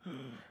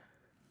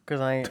 Because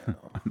I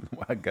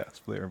I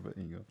gasp there, but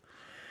there you go.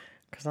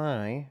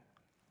 I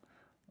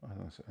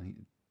need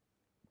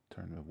to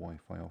turn the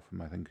Wi-Fi off from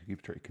my thing. I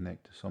keep trying to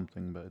connect to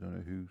something, but I don't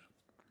know whose.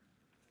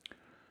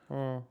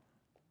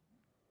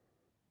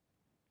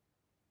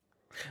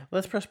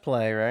 Let's press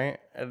play, right?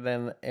 And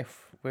then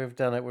if we've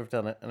done it, we've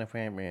done it. And if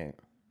we ain't, we ain't.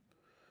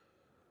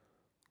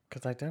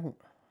 Because I don't.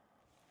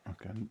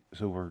 Okay,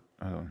 so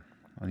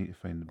I need to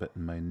find a bit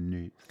in my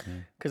notes.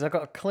 Because I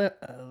got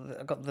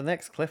I got the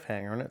next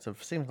cliffhanger, and it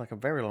seems like a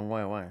very long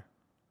way away.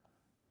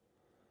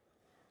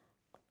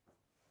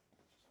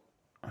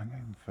 I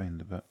can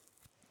find a bit.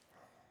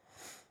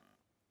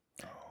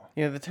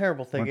 The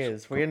terrible thing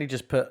Let's is, we only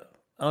just put.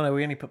 Oh no,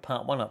 we only put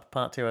part 1 up.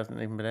 Part 2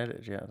 hasn't even been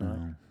edited yet. I don't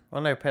know.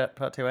 Well, no,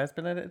 part 2 has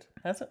been edited.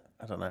 Has it?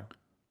 I don't know.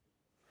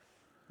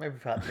 Maybe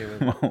part 2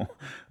 is. Well,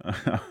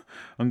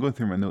 I'm going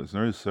through my notes.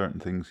 There is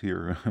certain things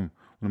here. One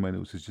of my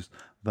notes is just,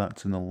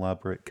 that's an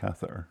elaborate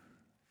catheter.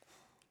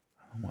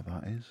 I don't know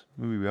what that is.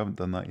 Maybe we haven't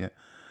done that yet.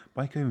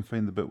 But I can't even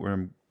find the bit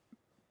where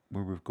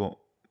we've got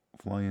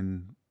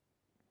flying.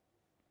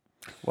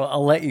 Well,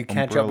 I'll let you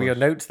catch up with your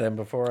umbrellas. notes then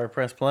before I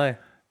press play.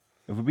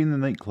 Have we been in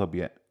the nightclub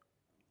yet?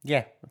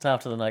 Yeah, it's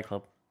after the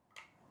nightclub.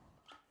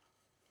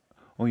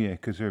 Oh yeah,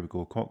 because there we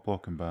go. Cock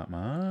blocking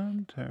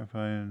Batman,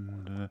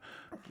 terrifying.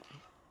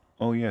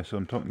 Oh yeah, so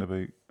I'm talking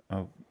about.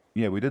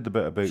 Yeah, we did the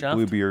bit about Shaft?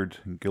 Bluebeard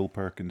and Gil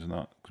Perkins and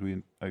that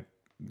because I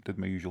did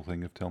my usual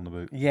thing of telling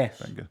about. Yes.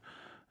 Thank you.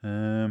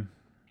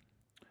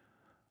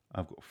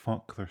 I've got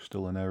fuck. There's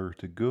still an hour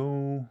to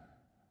go.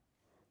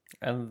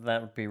 And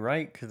that would be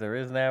right, because there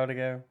is an hour to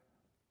go.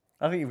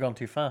 I think you've gone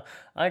too far.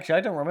 Actually,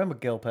 I don't remember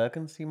Gil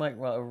Perkins. You might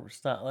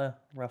start there,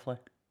 roughly.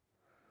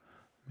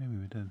 Maybe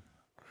we did.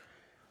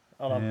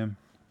 Hold on.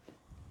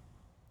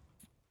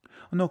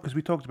 Oh no, because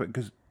we talked about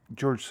because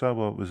George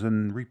Sawa was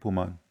in Repo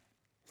Man.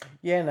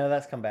 Yeah, no,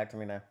 that's come back to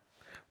me now.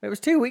 It was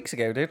 2 weeks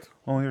ago, dude.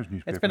 Oh, here's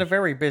newspapers. It's been a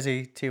very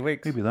busy 2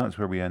 weeks. Maybe that's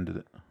where we ended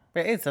it.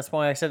 It is. That's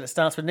why I said it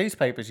starts with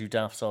newspapers, you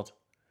daft sod.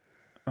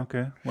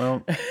 Okay,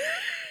 well,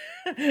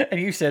 And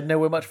you said no,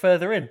 we're much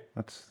further in.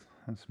 that's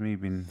me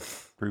being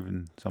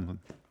proven something.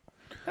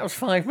 That was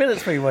 5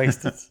 minutes we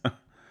wasted.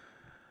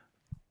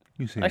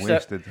 You say Actually,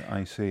 wasted.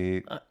 I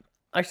say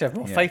I should have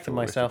more Yeah, faith it's in all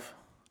wasted. myself.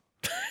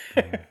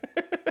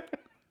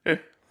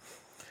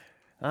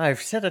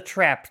 I've set a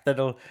trap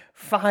that'll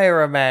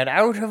fire a man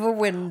out of a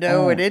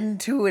window and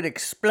into an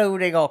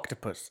exploding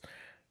octopus.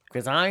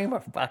 Because I'm a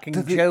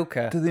fucking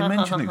joker. Did they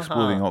mention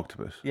exploding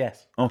octopus?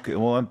 Yes. Okay,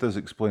 well that does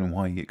explain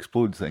why he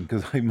explodes then,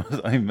 because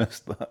I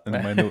missed that in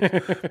my notes.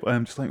 But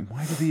I'm just like,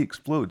 why did he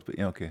explode? But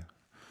yeah, okay.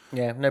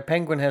 Yeah, no,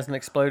 Penguin has an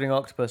exploding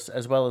octopus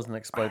as well as an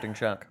exploding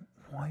shark.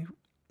 Why?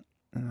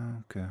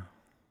 Okay.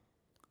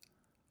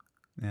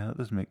 Yeah, that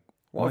does make.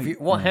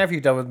 What have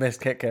you done with Miss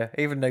Kitka,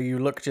 even though you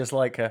look just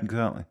like her?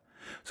 Exactly.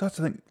 So that's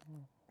the thing.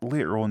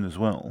 Later on as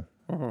well,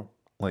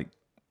 like,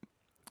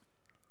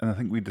 and I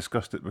think we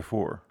discussed it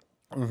before.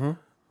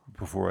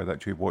 Before I'd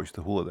actually watched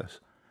the whole of this.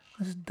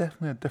 This is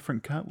definitely a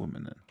different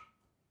Catwoman then.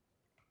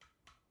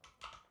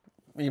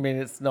 You mean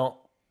it's not...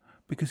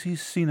 Because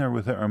he's seen her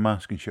without her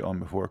mask and shit on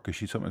before, because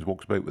she sometimes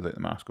walks about without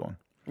the mask on.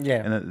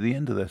 Yeah. And at the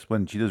end of this,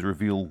 when she does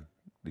reveal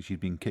that she's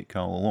been Kit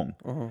Kat all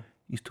along,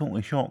 he's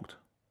totally shocked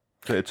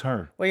that it's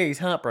her. Well, yeah, he's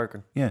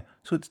heartbroken. Yeah,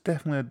 so it's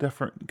definitely a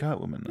different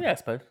Catwoman then. Yeah, I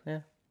suppose,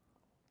 yeah.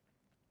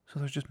 So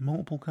there's just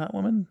multiple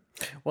Catwomen?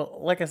 Well,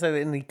 like I said,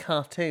 in the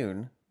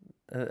cartoon,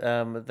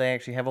 they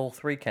actually have all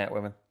 3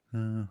 Catwomen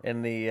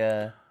in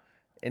the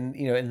in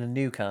the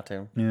new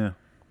cartoon. Yeah.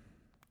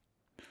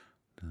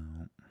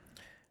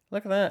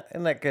 Look at that!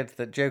 Isn't that good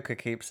that Joker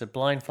keeps a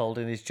blindfold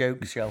in his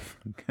joke shelf?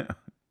 Of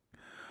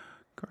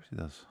course he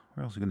does.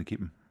 Where else are you going to keep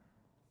him?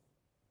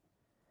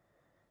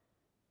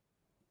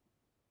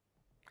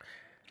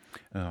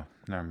 Oh,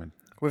 never mind.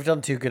 We've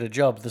done too good a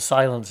job. The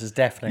silence is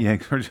deafening. Yeah,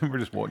 we're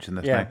just watching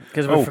this Yeah, now.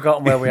 because we've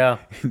forgotten where we are.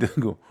 He doesn't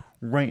go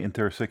right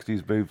into her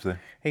 60s boobs there.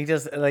 They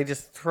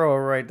just throw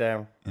her right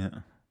down. Yeah.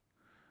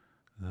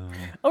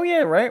 Oh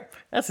yeah, right.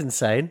 That's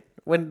insane.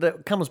 When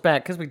it comes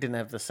back, because we didn't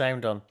have the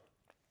sound on.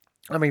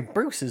 I mean,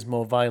 Bruce is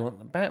more violent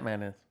than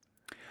Batman is.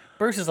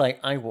 Bruce is like,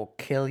 I will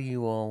kill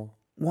you all.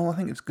 Well, I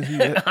think it's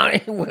because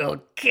I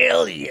will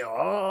kill you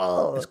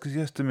all. he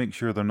has to make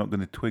sure they're not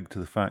going to twig to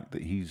the fact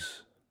that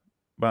he's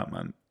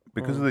Batman.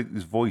 Because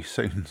his voice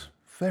sounds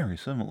very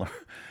similar.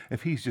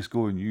 If he's just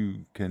going,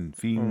 you can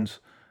fiends,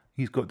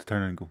 he's got to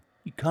turn around and go,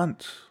 you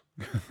can't.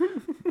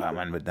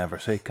 Batman would never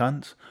say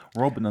cunts.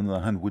 Robin, on the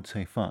other hand, would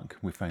say fuck,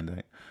 we find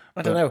out.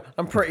 I don't know.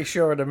 I'm pretty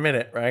sure in a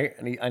minute, right?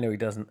 And I know he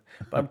doesn't,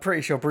 but I'm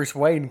pretty sure Bruce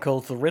Wayne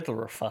calls the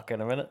Riddler a fuck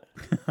in a minute.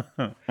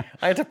 I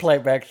had to play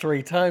it back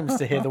 3 times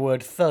to hear the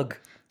word thug.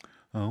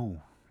 Oh.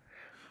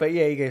 But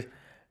yeah, he goes,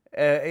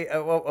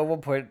 at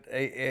one point,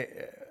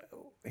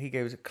 he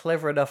goes,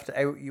 clever enough to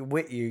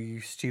outwit you,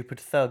 you stupid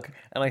thug.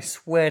 And I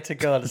swear to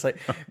God, it's like,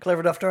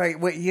 clever enough to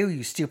outwit you,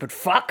 you stupid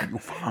fuck.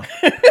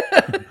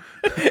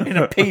 In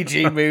a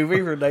PG movie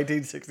from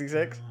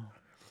 1966.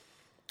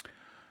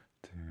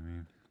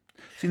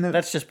 See, now,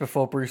 That's just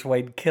before Bruce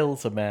Wayne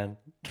kills a man.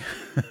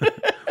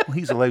 well,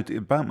 he's allowed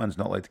to. Batman's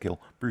not allowed to kill.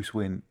 Bruce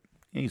Wayne,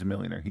 he's a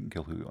millionaire. He can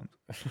kill who he wants.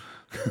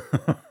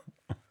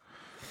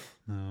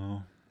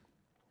 No.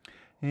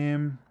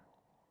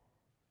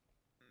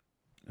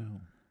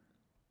 Oh.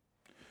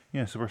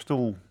 Yeah, so we're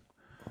still.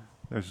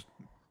 There's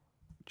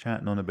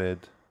chatting on a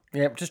bed.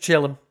 Yep, just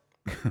chilling.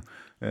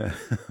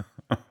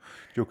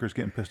 Joker's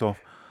getting pissed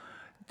off.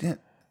 They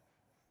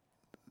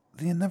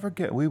never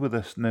get away with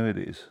this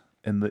nowadays.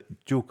 And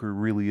that Joker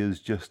really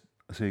is just,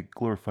 I say,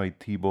 glorified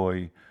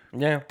T-boy.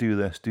 Yeah. Do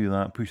this, do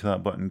that, push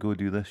that button, go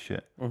do this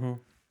shit. Mm-hmm.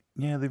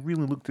 Yeah, they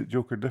really looked at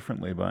Joker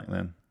differently back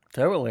then.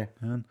 Totally.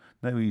 And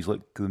now he's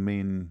like the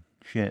main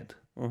shit.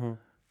 Mm-hmm.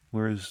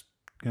 Whereas,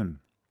 again,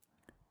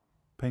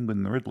 Penguin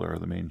and the Riddler are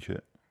the main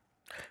shit.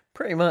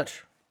 Pretty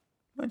much.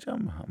 Which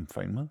I'm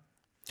fine with.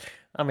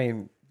 I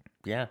mean,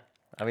 yeah.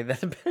 I mean,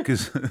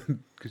 Because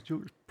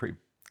Joker's pretty...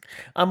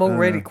 I'm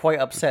already quite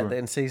upset that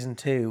in season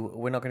 2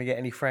 we're not going to get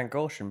any Frank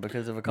Gorshin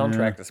because of a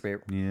contract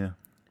dispute. Yeah.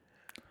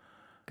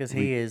 Because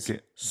he is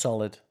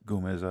solid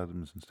Gomez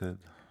Adams instead.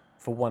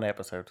 for 1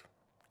 episode.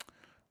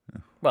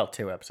 Yeah. Well,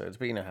 2 episodes,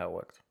 but you know how it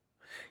works.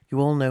 You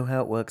all know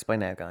how it works by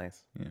now,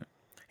 guys. Yeah.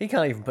 He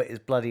can't even put his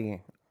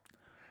bloody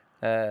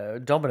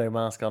domino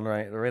mask on,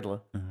 right? The Riddler.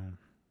 Mm-hmm.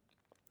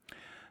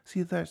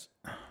 See, there's...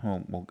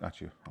 Well,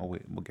 actually, I'll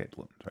wait. We'll get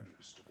to it. Sorry.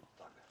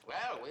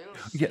 Well, we'll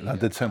Yeah, that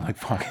did sound like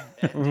fuck.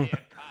 Dear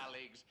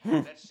colleagues,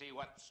 let's see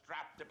what's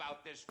strapped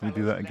about this Can we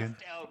do fellow's that again?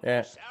 left elbow,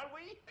 Yeah. shall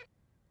we?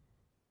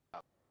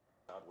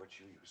 Outwit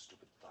you, you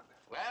stupid thug.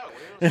 Well,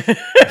 we'll see.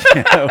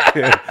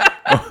 Okay.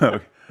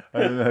 Okay.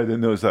 I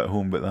didn't notice that at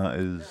home, but that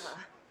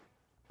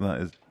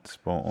is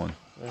spot on.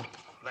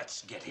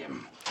 Let's get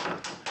him.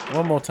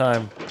 One more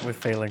time with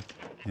feeling.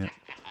 Yeah.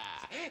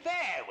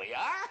 There we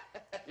are.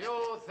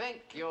 You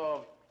think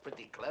you're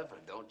pretty clever,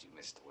 don't you,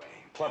 Mr. Wayne?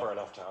 Clever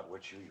enough to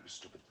outwit you, you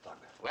stupid thug.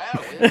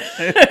 Well, we'll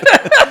see.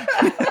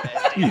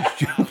 You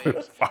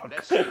stupid fuck.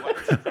 Let's see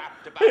what's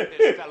strapped about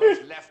this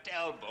fellow's left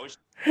elbow.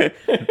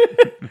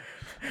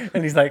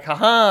 And he's like,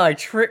 haha, I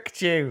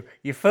tricked you,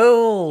 you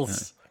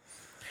fools.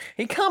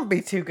 He can't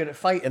be too good at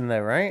fighting though,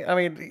 right? I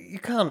mean, you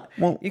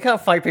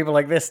can't fight people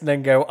like this and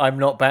then go, I'm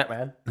not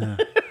Batman.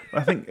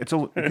 I think it's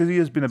all because he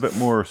has been a bit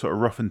more sort of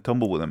rough and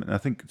tumble with him, and I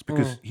think it's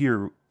because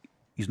here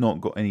he's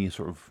not got any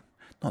sort of,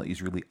 not that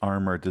he's really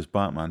armored as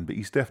Batman, but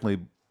he's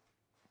definitely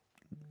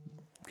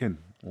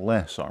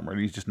less armored.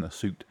 He's just in a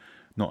suit,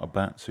 not a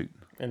bat suit.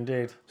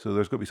 Indeed. So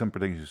there's got to be some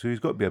protection. So he's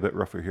got to be a bit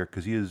rougher here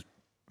because he is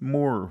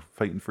more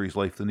fighting for his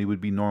life than he would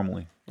be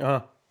normally.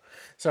 Oh,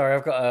 sorry,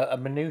 I've got a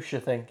minutia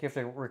thing. You have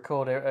to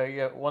record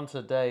it once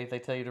a day. They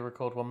tell you to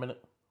record 1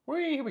 minute.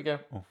 Whee, here we go.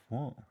 Oh,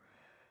 what?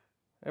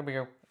 Here we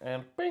go.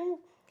 And bing,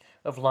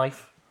 of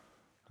life.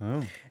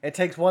 Oh, It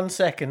takes 1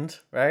 second,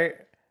 right,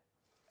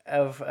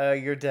 of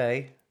your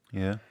day.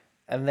 yeah.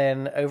 And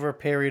then over a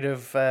period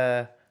of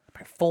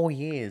about 4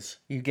 years,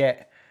 you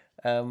get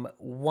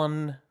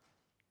 1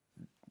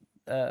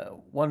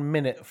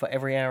 minute for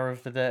every hour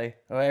of the day,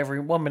 or every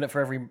 1 minute for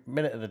every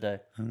minute of the day.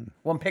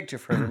 1 picture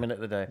for every minute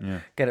of the day. Yeah.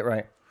 Get it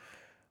right.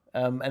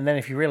 And then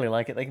if you really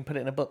like it, they can put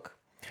it in a book.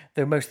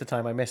 Though most of the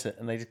time I miss it,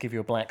 and they just give you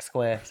a black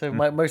square. So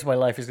most of my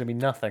life is going to be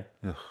nothing,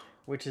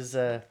 which is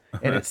in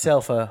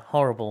itself a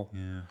horrible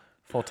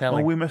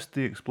foretelling. Oh, we missed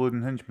the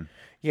exploding henchman.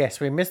 Yes,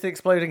 we missed the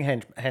exploding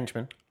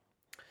henchman,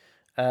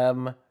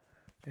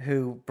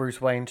 who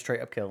Bruce Wayne straight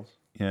up kills.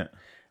 Yeah.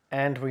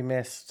 And we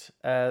missed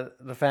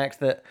the fact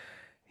that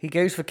he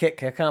goes for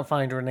Kitka, can't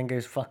find her, and then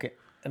goes, fuck it.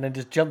 And then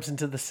just jumps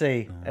into the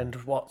sea and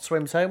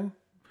swims home?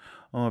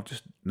 Oh, I've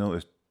just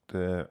noticed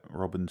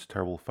Robin's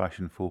terrible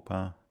fashion faux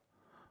pas.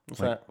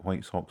 What's that?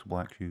 White socks,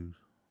 black shoes.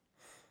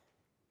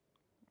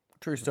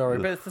 True story.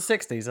 But it's the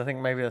 60s. I think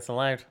maybe that's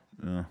allowed.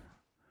 Yeah.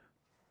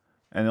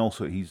 And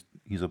also, he's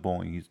a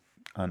boy. He's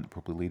hadn't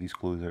properly laid his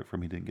clothes out for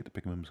him. He didn't get to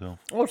pick them himself.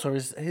 Also,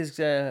 his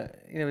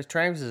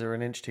trousers are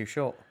an inch too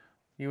short.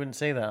 You wouldn't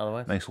see that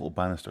otherwise. Nice little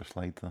banister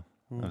slide, though.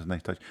 That was a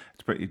nice touch.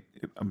 It's pretty.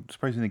 I'm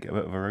surprised he didn't get a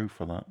bit of a row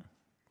for that.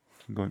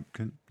 I'm going,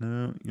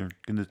 no, you're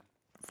going to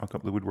fuck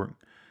up the woodwork.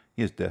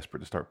 He is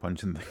desperate to start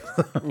punching things.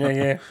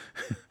 Yeah.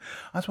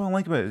 That's what I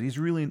like about it. He's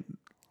really,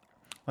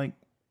 like,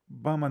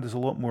 Batman does a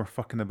lot more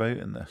fucking about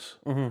in this.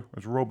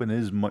 Whereas Robin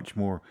is much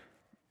more,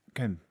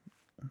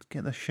 let's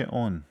get this shit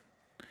on.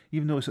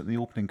 Even though it's at the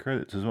opening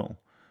credits as well.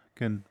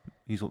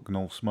 He's looking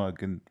all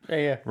smug, and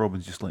Yeah.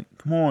 Robin's just like,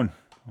 come on.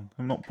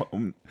 I'm not.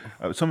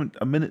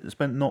 A minute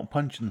spent not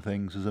punching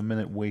things is a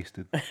minute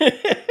wasted.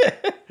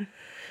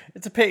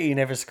 It's a pity he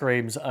never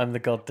screams, "I'm the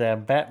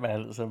goddamn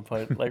Batman" at some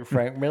point, like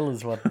Frank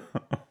Miller's one.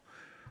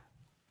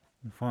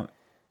 In fact,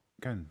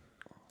 again,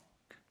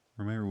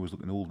 Romero was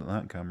looking old at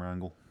that camera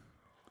angle.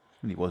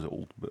 I mean, he was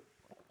old, but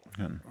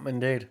again,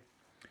 Indeed.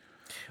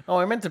 Oh,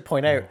 I meant to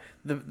point out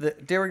the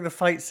during the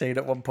fight scene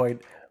at one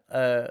point,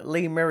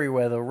 Lee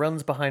Merriweather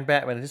runs behind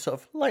Batman and just sort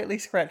of lightly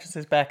scratches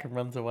his back and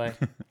runs away.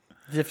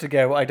 As if to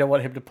go, I don't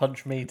want him to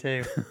punch me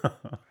too.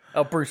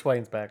 Oh, Bruce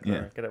Wayne's back. Yeah.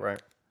 Sorry, get it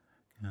right.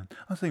 yeah.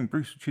 I think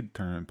Bruce should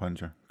turn and punch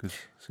her because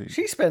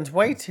She spends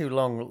way too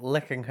long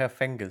licking her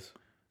fingers.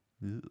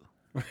 I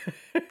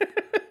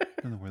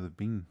don't know where they've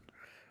been.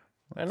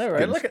 I know,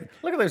 right? Look at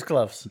those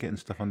gloves. Getting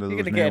stuff under You're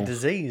those gonna get a nails.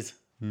 disease.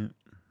 Yeah.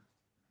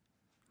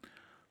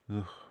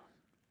 Ugh.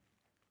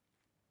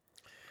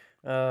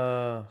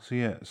 So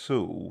yeah,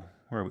 so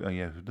where are we? Oh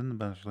yeah, we've done the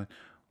Bastard Line.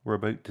 We're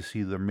about to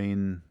see their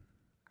main.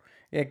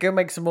 Yeah, go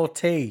make some more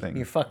tea, Thing.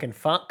 you fucking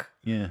fuck.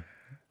 Yeah.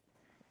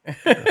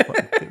 Get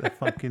the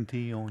fucking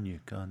tea on you,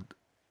 cunt.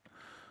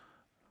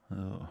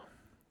 Oh.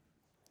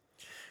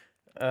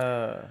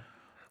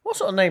 What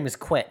sort of name is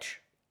Quetch?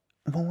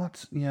 Well,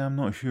 I'm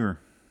not sure.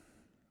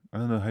 I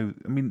don't know how.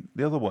 I mean,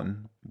 the other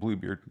one,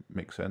 Bluebeard,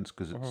 makes sense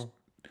because it's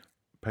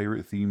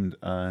pirate themed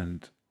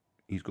and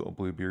he's got a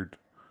blue beard.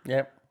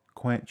 Yep.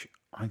 Quetch,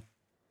 I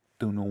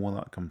don't know where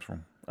that comes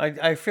from.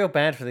 I feel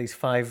bad for these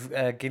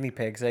 5 guinea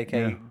pigs,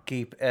 aka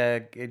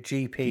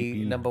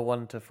GP number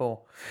 1 to 4.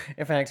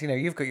 In fact,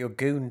 you've got your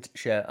goon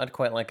shirt. I'd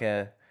quite like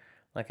a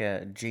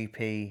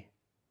GP,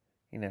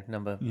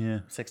 number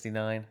Yeah.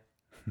 69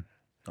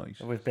 Nice.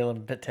 with Bill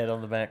and Ted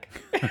on the back.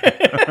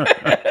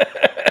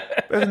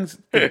 I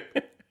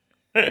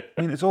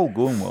mean, it's all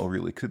going well,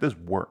 really, because it does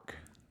work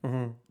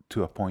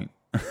to a point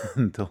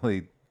until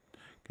they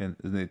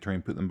try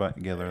and put them back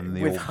together and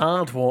the With old.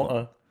 hard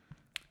water.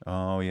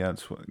 Oh yeah,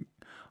 that's what.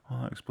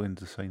 Oh, that explains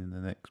the sign in the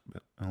next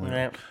bit.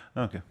 Yeah.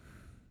 Okay.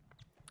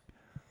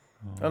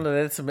 Oh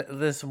no,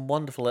 there's some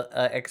wonderful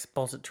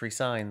expository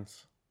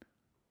signs.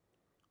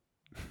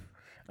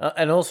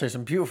 And also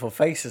some beautiful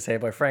faces here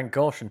by Frank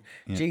Gorshin.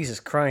 Jesus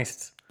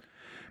Christ.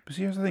 But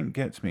see, here's the thing that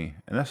gets me,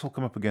 and this will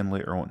come up again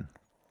later on.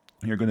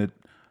 You're going to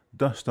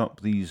dust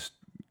up these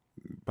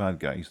bad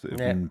guys that have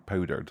been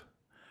powdered,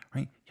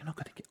 right? You're not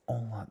going to get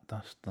all that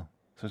dust, though.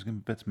 So there's going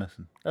to be bits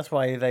missing. That's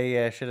why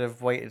they should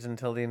have waited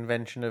until the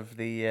invention of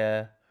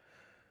the,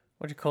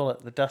 what do you call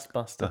it? The dust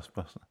buster.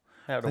 Dustbuster.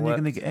 How it Then you're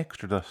going to works. get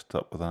extra dust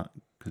up with that,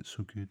 because it's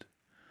so good.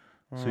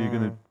 So you're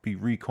going to be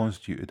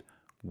reconstituted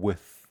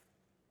with...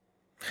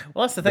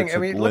 Well, that's the thing. bits I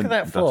of mean, look at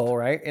that lint floor, dust.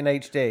 right, in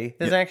HD.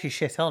 There's actually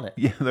shit on it.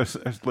 Yeah, there's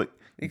like...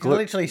 You can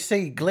literally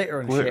see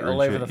glitter and shit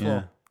all over the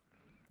floor.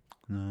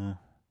 Yeah. No.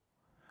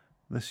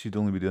 This should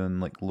only be done in,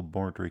 like,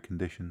 laboratory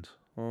conditions.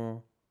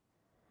 And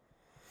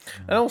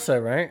also,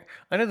 right,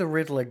 I know the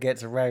Riddler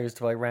gets aroused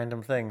by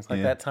random things, like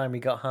Yeah. that time he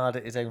got hard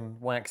at his own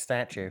wax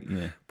statue.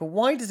 Yeah. But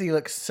why does he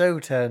look so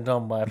turned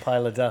on by a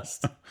pile of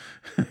dust?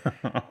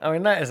 I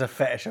mean, that is a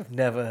fetish I've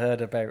never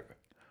heard about.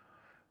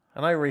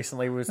 And I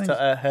recently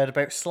heard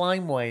about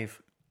Slime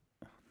Wave.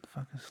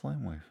 Fucking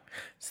slime wave.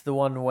 It's the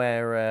one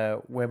where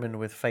women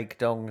with fake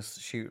dongs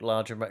shoot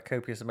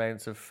copious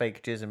amounts of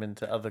fake jism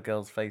into other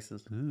girls'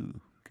 faces. Ooh,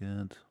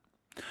 good.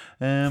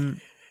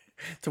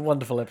 It's a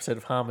wonderful episode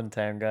of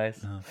Harmontown,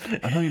 guys.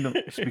 I know you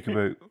don't speak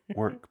about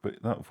work,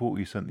 but that photo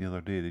you sent the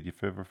other day, did you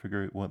ever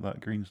figure out what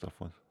that green stuff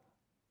was?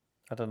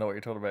 I don't know what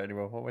you're talking about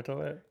anymore. What am I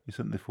talking about? You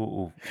sent the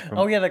photo from...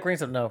 Oh, yeah, that green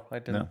stuff. No, I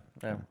didn't.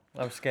 No.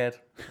 I was scared.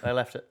 I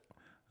left it.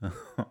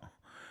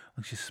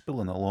 Like she's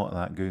spilling a lot of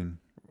that goon.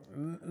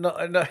 Not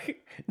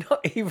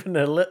even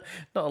not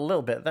a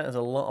little bit. That is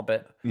a lot of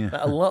bit. Yeah.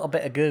 A lot of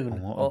bit of goon.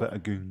 A lot of bit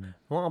of goon.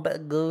 A lot of bit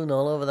of goon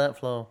all over that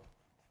floor.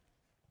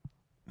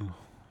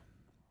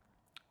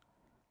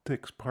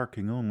 Dick's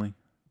parking only.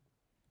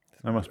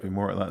 There must be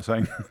more at that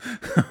sign.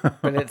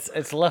 But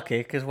it's lucky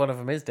because one of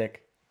them is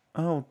Dick.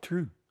 Oh,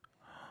 true.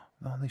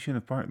 No, they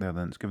shouldn't have parked there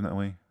then. It's giving it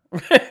away.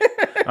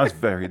 That's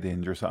very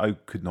dangerous. I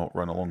could not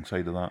run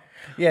alongside of that.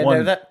 Yeah,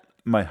 no, that.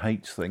 My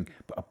heights thing,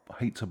 but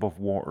heights above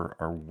water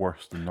are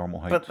worse than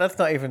normal heights. But that's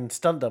not even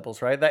stunt doubles,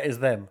 right? That is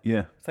them.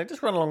 Yeah. It's like,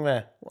 just run along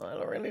there.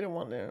 Well, I really don't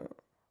want to.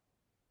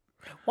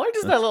 Why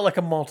does that look like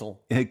a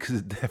model? Yeah, because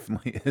it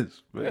definitely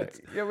is. But it's,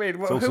 I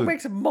mean, it's also- who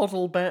makes a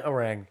model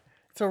Batarang?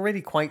 It's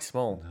already quite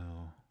small.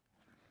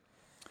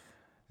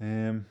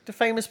 Do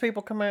famous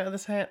people come out of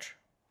this hatch?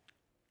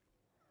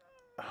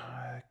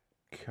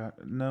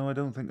 No, I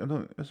don't think.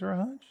 Is there a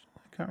hatch?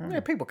 I can't remember. Yeah,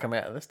 people come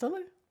out of this, don't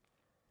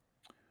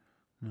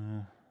they?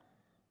 No.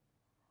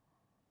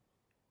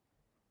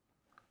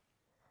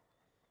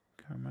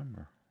 Can't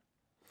remember.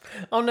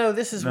 Oh no,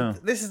 this is No.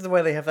 the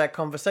way they have that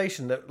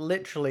conversation that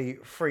literally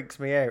freaks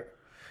me out.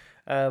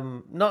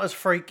 Not as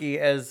freaky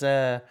as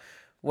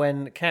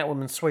when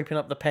Catwoman's sweeping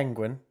up the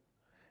Penguin,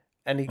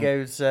 and he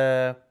goes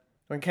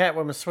when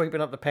Catwoman's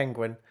sweeping up the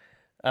Penguin,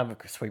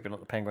 Catwoman's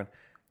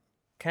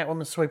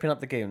sweeping up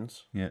the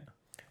goons, Yeah.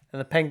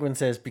 and the Penguin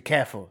says, "Be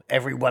careful,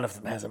 every one of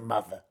them has a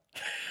mother."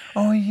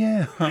 Oh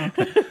yeah.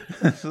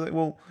 It's like,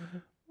 well.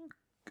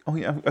 Oh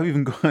yeah, I've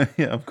even got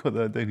I've got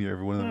that down here.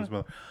 Every one of them as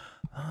well.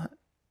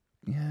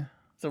 Yeah.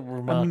 It's a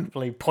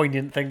remarkably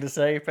poignant thing to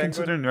say, Penguin.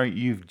 Considering, right,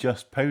 you've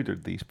just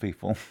powdered these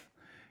people.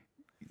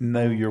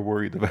 Now you're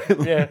worried about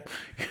them. Yeah.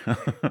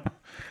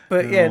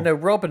 But yeah, no,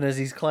 Robin, as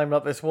he's climbing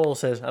up this wall,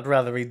 says, I'd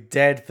rather be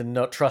dead than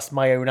not trust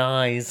my own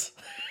eyes.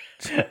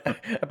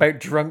 About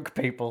drunk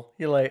people.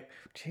 You're like,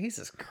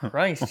 Jesus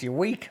Christ, you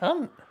weak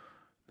cunt.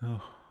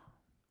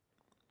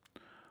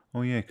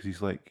 Oh, yeah, because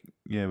he's like,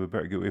 yeah, we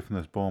better get away from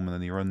this bomb, and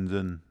then he runs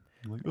in.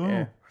 Like, oh.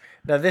 Yeah.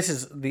 Now, this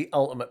is the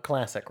ultimate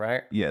classic,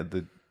 right? Yeah,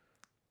 the...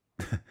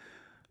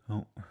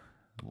 oh,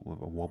 a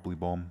wobbly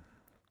bomb.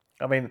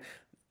 I mean,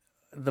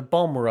 the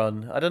bomb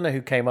run, I don't know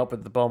who came up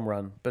with the bomb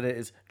run, but it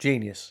is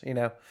genius, you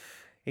know.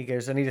 He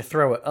goes, I need to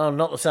throw it. Oh,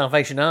 not the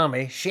Salvation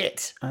Army.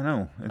 Shit. I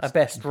know. I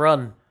best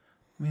run.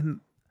 I mean,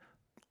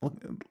 look,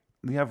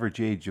 the average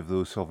age of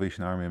those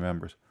Salvation Army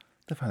members,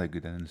 they've had a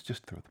good innings.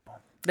 Just throw the bomb.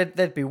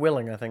 They'd be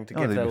willing, I think, to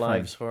give they'd their be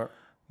lives fine. for it.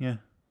 Yeah.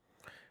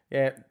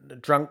 Yeah,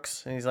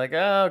 drunks. And he's like,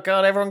 oh,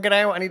 God, everyone get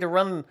out. I need to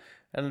run.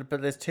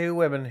 But there's two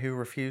women who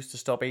refuse to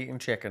stop eating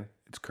chicken.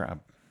 It's crab,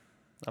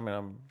 I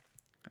mean,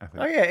 I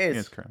think. Oh, yeah, it is. Yeah,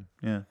 it's crab.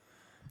 Yeah.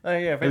 Oh,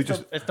 yeah, but It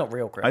was it's not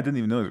real crab. I didn't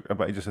even know,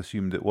 but I just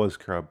assumed it was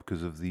crab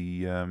because of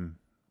the,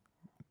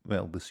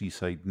 the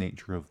seaside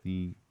nature of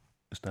the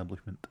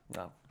establishment.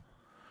 No.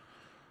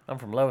 I'm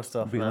from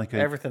Lowestoft, Be man. like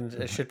Everything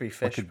it should be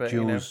fish, Like a but, Joe's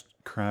you know.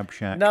 Crab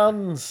Shack.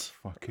 Nuns!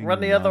 Fucking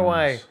Run the other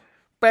way. nuns.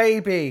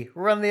 Baby!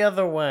 Run the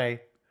other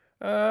way.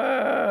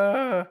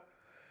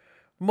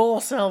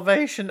 More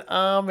Salvation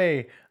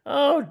Army.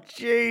 Oh,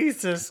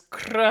 Jesus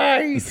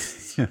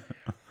Christ.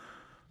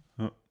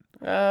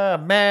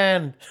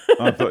 Man.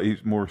 I thought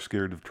he's more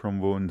scared of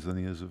trombones than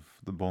he is of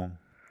the bomb.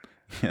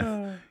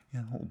 Yeah,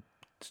 yeah, little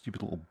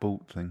stupid little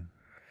boat thing.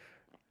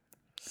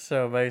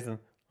 So amazing.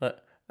 Like,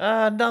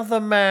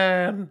 another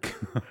man.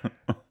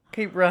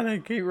 Keep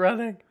running, keep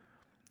running.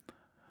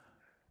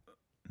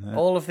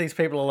 All of these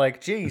people are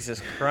like,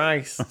 Jesus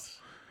Christ.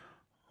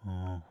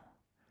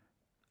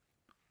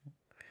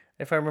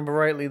 If I remember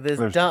rightly,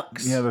 there's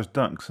ducks. Yeah, there's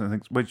ducks. I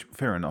think, which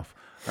fair enough,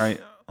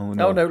 right? Oh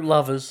no,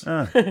 lovers.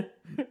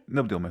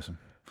 Nobody will miss them.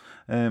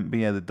 But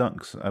yeah, the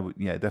ducks.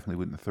 Definitely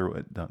wouldn't throw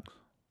it at ducks.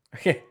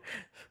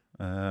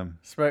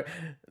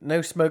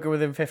 No smoker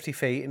within 50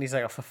 feet, and he's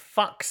like, oh, for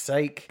fuck's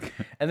sake.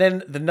 And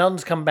then the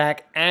nuns come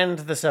back, and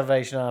the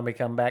Salvation Army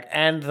come back,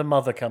 and the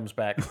mother comes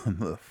back.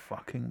 The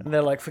fucking. And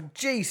they're like, for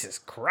Jesus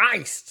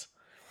Christ.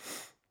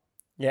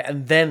 Yeah,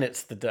 and then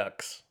it's the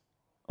ducks.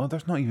 Oh,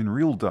 there's not even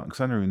real ducks.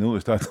 I never even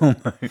noticed that.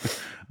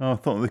 I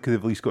thought they could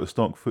have at least got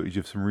stock footage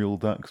of some real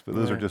ducks, but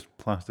those are just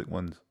plastic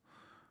ones.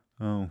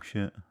 Oh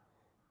shit!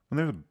 And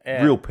there's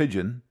a real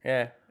pigeon.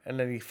 Yeah, and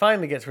then he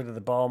finally gets rid of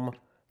the bomb,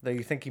 though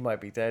you think he might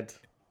be dead.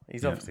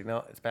 He's obviously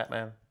not. It's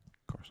Batman.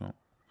 Of course not.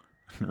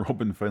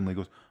 Robin finally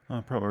goes,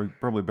 oh,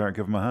 probably better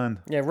give him a hand.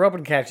 Yeah,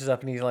 Robin catches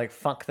up and he's like,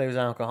 fuck those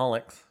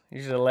alcoholics.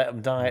 You should have let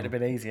them die. It'd have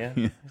been easier.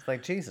 Yeah. It's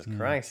like, Jesus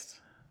Christ.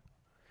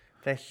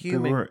 They're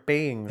human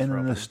beings, in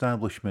Robin. an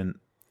establishment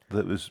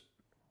that was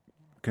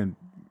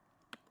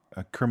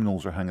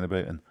criminals are hanging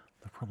about in.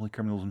 They're probably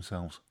criminals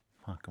themselves.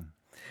 Fuck them.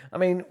 I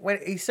mean, when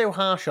he's so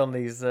harsh on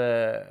these,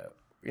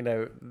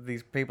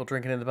 these people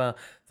drinking in the bar,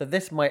 that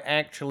this might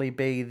actually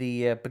be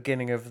the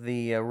beginning of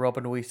the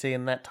Robin we see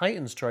in that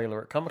Titans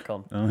trailer at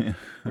Comic-Con. Oh yeah.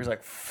 Where he's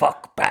like,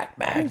 fuck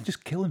Batman. He's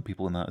just killing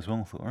people in that as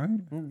well, I thought, right?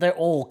 They're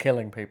all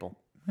killing people.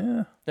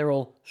 Yeah. They're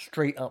all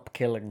straight up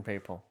killing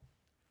people.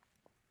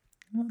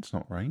 That's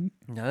not right.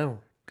 No.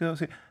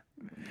 Because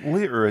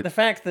later, The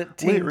fact that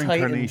Teen later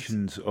Titans...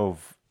 incarnations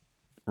of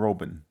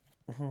Robin,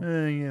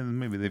 yeah,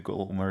 maybe they've got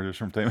little murders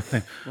from time to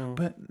time,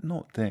 but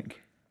not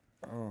Dick.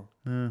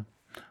 Yeah.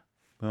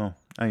 Well,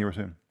 you were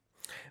saying.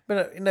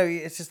 But no,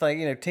 it's just like,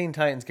 Teen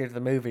Titans Go to the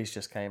Movies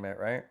just came out,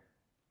 right?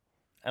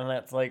 And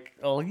that's like,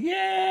 oh,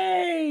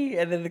 yay!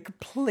 And then the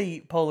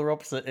complete polar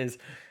opposite is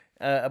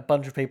a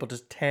bunch of people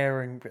just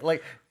tearing...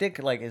 Like, Dick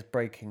is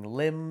breaking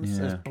limbs,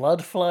 there's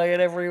blood flying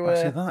everywhere.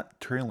 See, that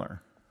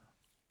trailer,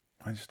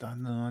 no,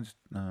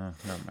 never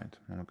mind.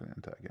 I'm not going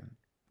into that again.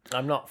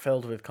 I'm not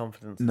filled with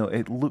confidence. No,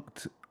 it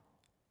looked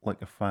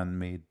like a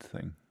fan-made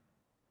thing.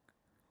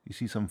 You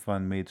see some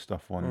fan-made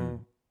stuff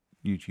on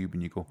YouTube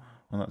and you go,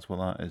 oh, that's what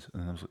that is.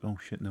 And I was like, oh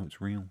shit, no,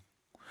 it's real.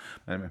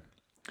 Anyway.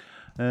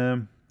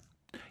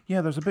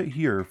 Yeah, there's a bit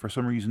here, for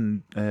some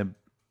reason,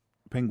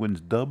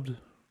 Penguin's dubbed.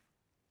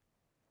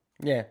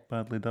 Yeah.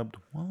 Badly dubbed.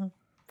 What?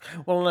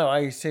 Well, no, I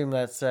assume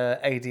that's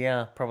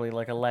ADR, probably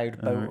like a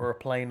loud boat or a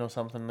plane or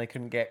something. They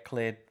couldn't get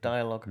cleared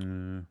dialogue.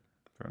 Fair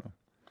enough.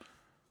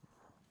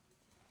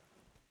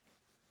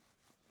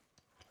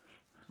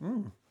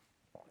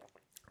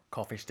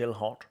 Coffee's still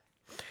hot.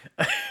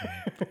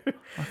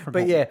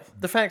 But yeah,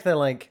 the fact they're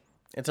like,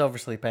 it's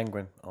obviously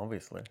Penguin,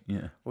 obviously.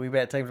 Yeah. We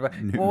better take it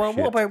back. No Well, shit.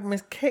 what about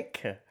Miss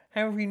Kitka?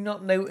 How have you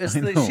not noticed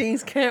I that know.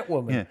 she's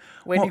Catwoman? Yeah.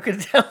 When Well, you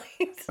could tell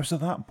It was at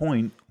that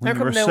point How when you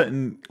come were no-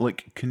 sitting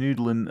like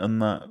canoodling on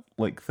that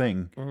like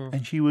thing,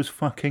 and she was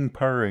fucking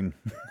purring,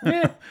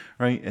 Yeah.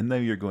 right? And now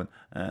you're going,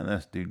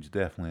 this dude's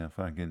definitely a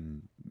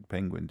fucking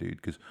Penguin dude.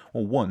 Because,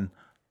 well, one,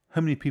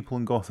 how many people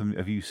in Gotham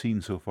have you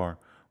seen so far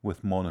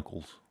with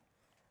monocles?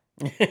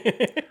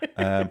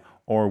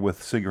 Or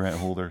with cigarette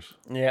holders.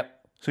 Yep.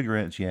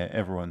 Cigarettes, yeah,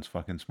 everyone's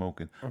fucking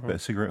smoking. But a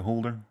cigarette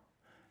holder,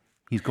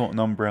 he's got an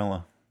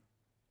umbrella.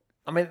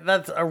 I mean,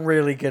 that's a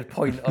really good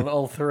point on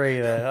all three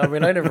there. I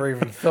mean, I never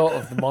even thought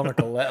of the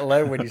monocle, let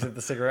alone when you said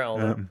the cigarette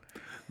holder.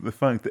 The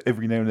fact that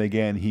every now and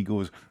again he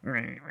goes,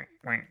 I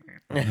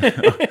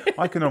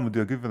can normally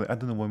do a good for I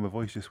don't know why my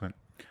voice just went.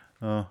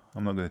 Oh,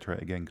 I'm not going to try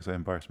it again because I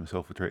embarrassed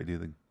myself for trying to do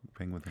the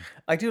thing with him.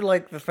 I do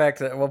like the fact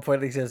that at one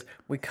point he says,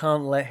 "We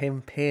can't let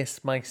him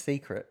pierce my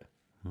secret."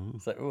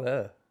 It's like,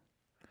 ooh,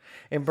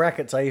 In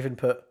brackets, I even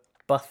put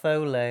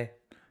Barthole.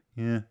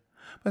 Yeah.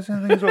 But the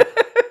thing is, well,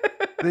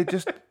 they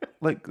just,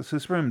 like, so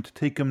it's for him to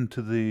take him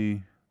to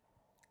the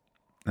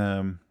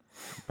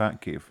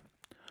Batcave.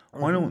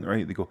 Why don't,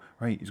 right, they go,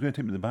 right, he's going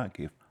to take me to the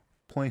Batcave.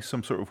 Place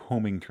some sort of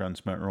homing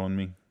transmitter on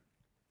me.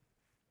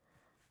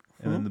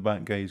 And then the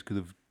Bat guys could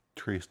have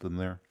traced them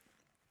there.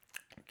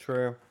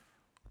 True.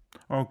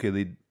 Okay,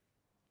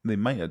 they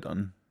might have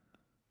done,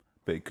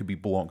 but it could be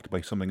blocked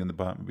by something in the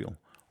Batmobile,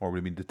 or would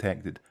have been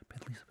detected.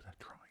 But at least they would have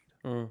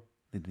tried.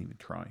 They didn't even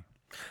try.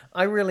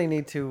 I really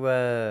need to,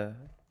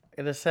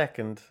 in a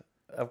second,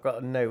 I've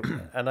got a note,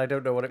 and I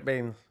don't know what it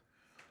means.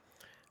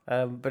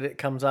 But it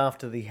comes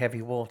after the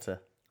heavy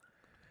water.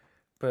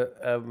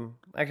 But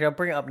actually, I'll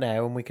bring it up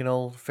now, and we can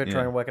all try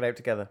and work it out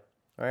together.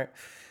 All right?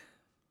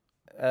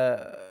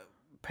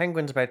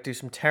 Penguin's about to do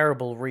some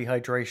terrible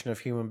rehydration of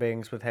human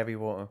beings with heavy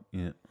water.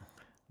 Yeah.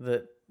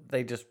 That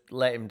they just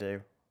let him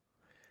do.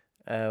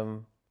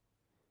 And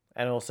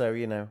also,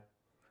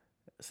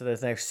 so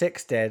there's now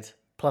 6 dead,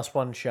 plus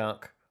 1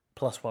 shark,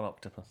 plus 1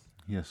 octopus.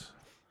 Yes.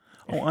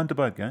 Oh, and the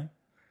bad guy.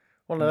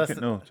 Well, no, that's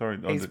No, sorry.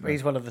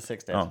 he's one of the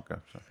 6 dead. Oh, okay.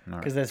 Sorry. All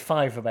right. Because there's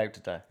 5 about to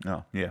die.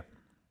 Oh, yeah.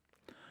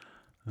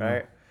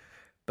 Right?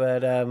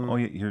 But Oh,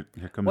 yeah,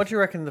 here comes... what do you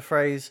reckon the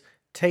phrase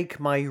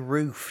 "take my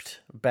roofed"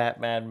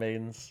 Batman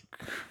means?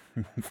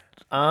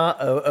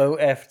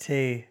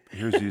 ROOFT.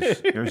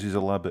 Here's his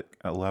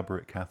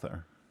elaborate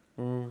catheter.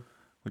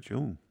 Which,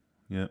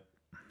 yeah.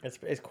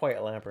 It's quite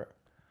elaborate.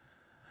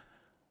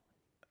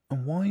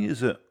 And why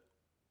is it,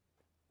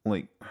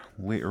 like,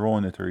 later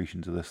on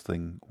iterations of this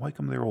thing, why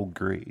come they're all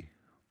grey,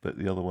 but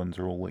the other ones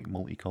are all, like,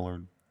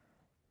 multicoloured?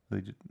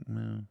 They just...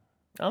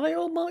 Are they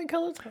all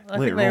multicolored? I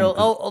Later think they on,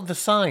 all. Oh, the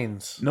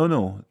signs.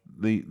 No,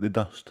 the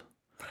dust.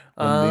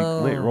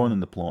 Later on in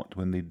the plot,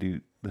 when they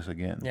do this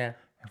again, Yeah.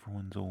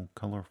 everyone's all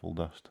colourful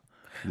dust.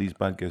 These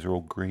bad guys are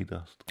all grey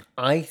dust.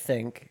 I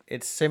think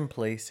it's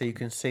simply so you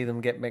can see them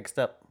get mixed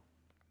up.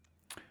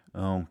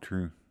 Oh,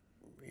 true.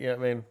 You know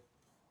what I mean?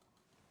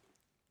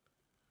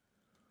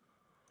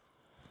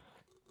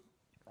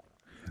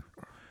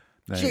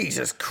 Now,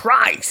 Jesus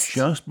Christ!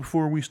 just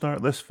before we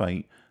start this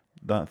fight,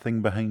 that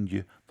thing behind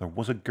you, there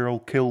was a girl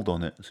killed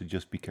on it, so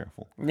just be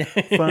careful.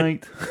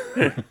 Fight.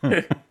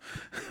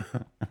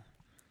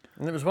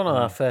 And it was one of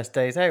our first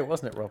days out,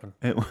 wasn't it, Robin?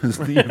 It was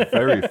the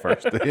very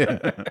first day.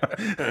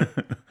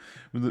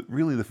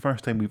 Really the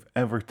first time we've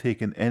ever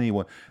taken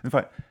anyone. In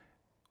fact,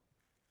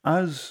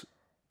 as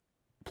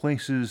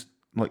places,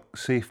 like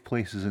safe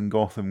places in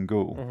Gotham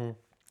go,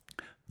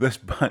 this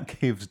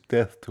Batcave's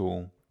death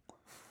toll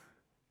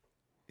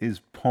is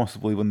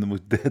possibly one of the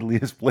most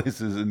deadliest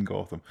places in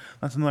Gotham.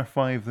 That's another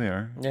 5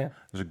 there. Yeah.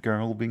 There's a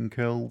girl being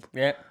killed.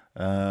 Yeah.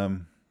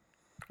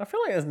 I feel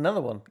like there's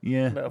another one.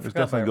 Yeah, But I there's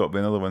forgot definitely about. got to be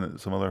another one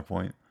at some other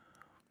point.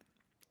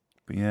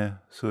 But yeah,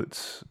 so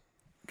it's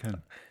kind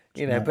of...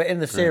 But in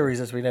the series,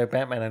 as we know,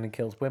 Batman only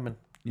kills women,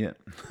 Yeah.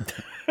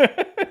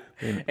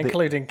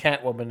 including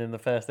Catwoman in the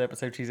first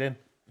episode she's in.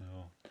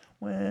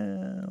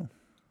 Well,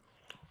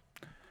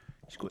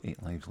 she's got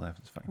 8 lives left.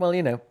 It's fine.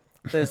 Well,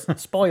 there's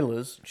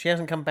spoilers. She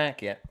hasn't come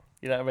back yet.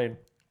 You know what I mean?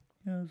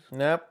 Yes.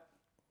 Nope.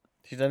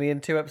 She's only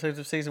in 2 episodes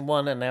of season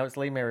 1, and now it's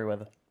Lee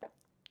Merriweather.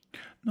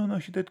 No,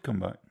 she did come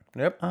back.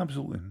 Nope.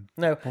 Absolutely.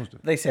 No,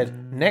 Positive. they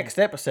said next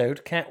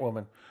episode,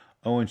 Catwoman.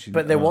 Oh, and she.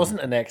 But there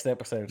wasn't a next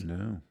episode.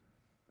 No.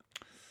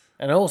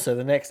 And also,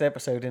 the next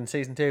episode in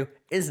season 2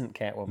 isn't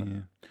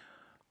Catwoman.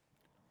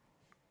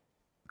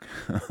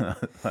 Yeah.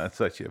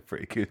 That's actually a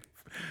pretty good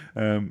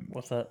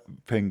What's that?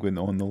 penguin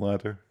on the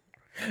ladder.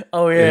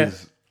 Oh, yeah.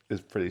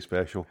 Is pretty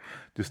special.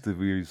 Just the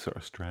weird sort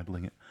of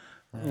straddling it.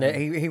 No,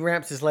 he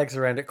wraps his legs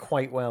around it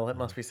quite well, it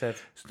must be said.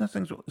 So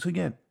nothing's. So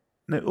yeah.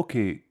 Now,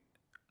 okay,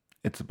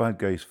 it's the bad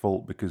guy's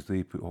fault because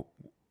they put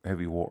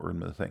heavy water in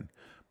the thing.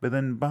 But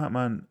then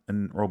Batman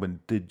and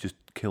Robin did just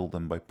kill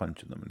them by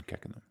punching them and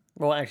kicking them.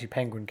 Well, actually,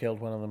 Penguin killed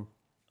one of them.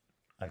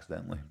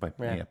 Accidentally. By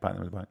Yeah. patting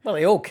them on the back. Well,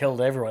 they all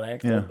killed everyone Yeah,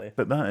 accidentally.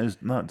 but that's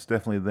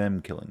definitely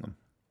them killing them.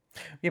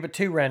 Yeah, but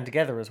 2 ran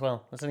together as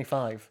well. There's only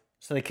 5.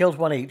 So they killed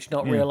one each,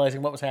 not Yeah.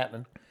 realising what was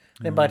happening.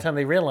 Then by the time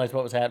they realised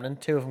what was happening,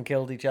 2 of them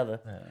killed each other.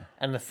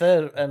 And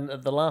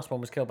the last one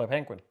was killed by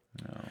Penguin.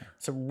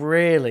 So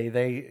really, so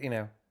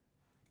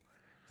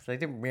they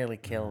didn't really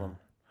kill them.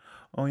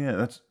 Oh yeah,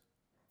 that's.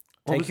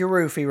 Take your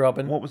roofie,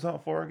 Robin. What was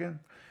that for again?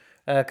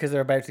 Because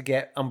they're about to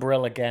get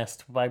umbrella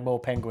gassed by more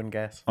penguin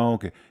gas. Oh,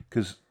 okay.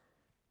 Because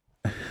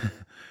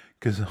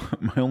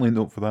my only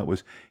note for that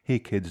was, "Hey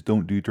kids,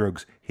 don't do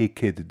drugs. Hey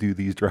kid, do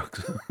these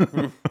drugs."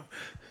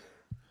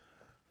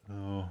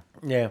 Oh.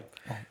 Yeah,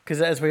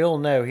 because as we all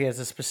know, he has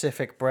a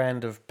specific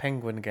brand of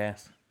penguin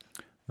gas.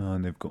 Oh,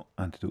 and they've got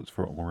antidotes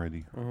for it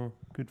already.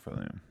 Good for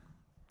them.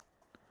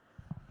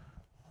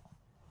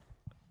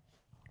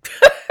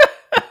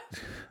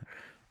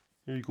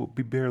 There you go.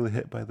 Be barely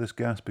hit by this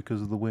gas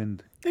because of the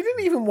wind. They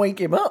didn't even wake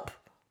him up.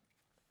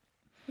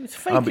 He was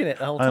faking it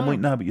the whole time. I'm like,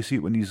 nah, but you see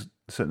it when he's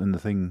sitting in the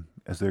thing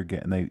as they're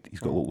getting out.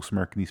 He's got a little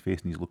smirk in his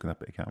face and he's looking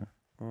up at the camera.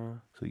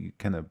 So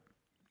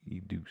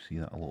you do see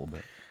that a little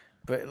bit.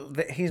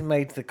 But he's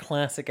made the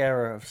classic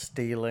error of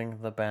stealing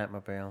the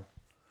Batmobile.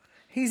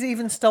 He's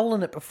even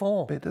stolen it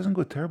before. But it doesn't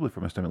go terribly for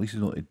him this time. At least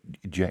he's not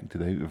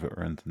ejected out of it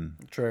or anything.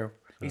 True.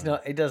 He's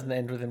not. It doesn't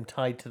end with him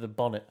tied to the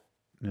bonnet.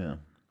 Yeah.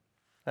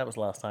 That was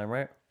last time,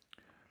 right?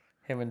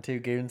 Him and two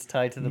goons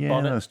tied to the Yeah,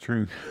 bonnet. that's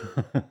true.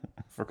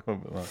 Forgot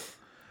about that.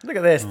 Look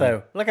at this,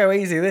 though. Look how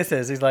easy this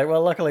is. He's like,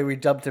 well, luckily we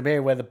dumped him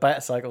here where the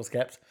bat cycle's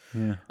kept.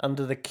 Yeah.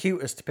 Under the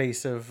cutest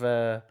piece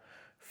of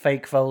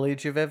fake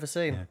foliage you've ever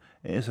seen.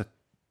 Yeah. It is a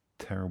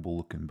terrible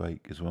looking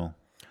bike as well.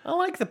 I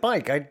like the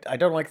bike. I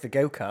don't like the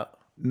go-kart.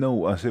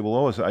 No, I say,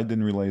 well, I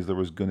didn't realise there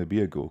was going to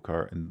be a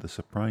go-kart, and the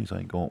surprise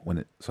I got when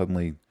it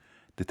suddenly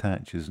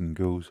detaches and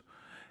goes,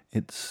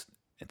 it's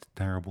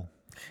terrible.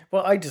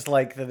 Well, I just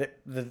like that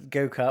the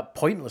go-kart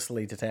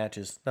pointlessly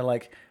detaches. They're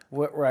like,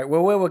 right,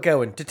 well, where we're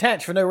going.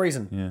 Detach for no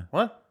reason. Yeah.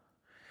 What?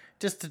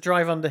 Just to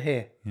drive under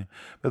here. Yeah.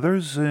 But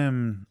there's, I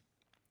mean,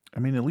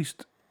 at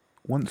least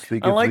once they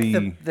I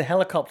give like the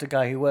helicopter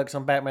guy who works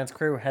on Batman's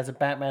crew has a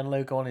Batman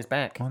logo on his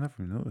back. Oh, I never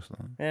noticed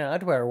that. Yeah,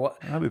 I'd wear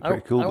That'd be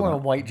pretty cool. I want a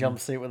that. white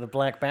jumpsuit with a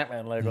black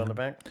Batman logo on the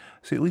back.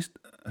 See, at least,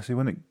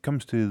 when it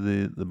comes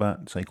to the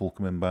Bat cycle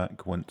coming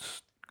back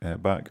once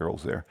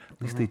Batgirl's there,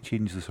 at least they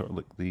change the sort of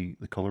like the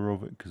colour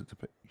of it because it's a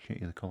bit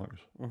shitty, the colours.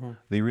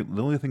 The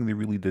only thing they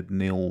really did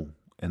nail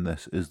in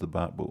this is the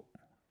Batboat.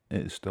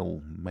 It is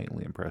still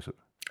mightily impressive.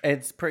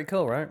 It's pretty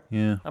cool, right?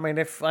 Yeah. I mean,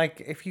 if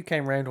you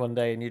came round one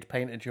day and you'd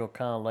painted your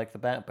car like the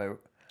Batboat,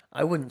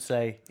 I wouldn't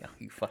say, oh,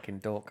 you fucking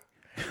dork.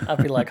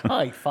 I'd be like,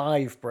 high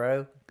five,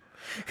 bro.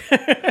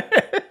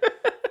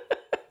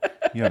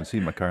 You haven't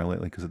seen my car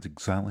lately because it's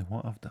exactly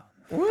what I've done.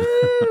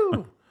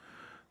 Woo!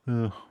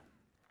 Ugh.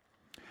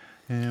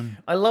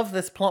 I love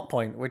this plot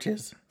point, which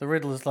is the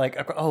Riddler's like,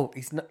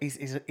 he's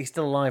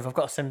still alive. I've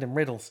got to send him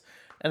riddles.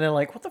 And they're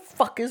like, what the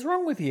fuck is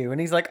wrong with you?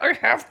 And he's like, I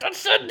have to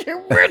send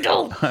him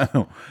riddles.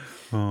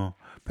 Oh,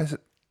 but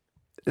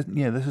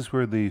this is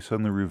where they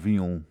suddenly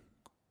reveal,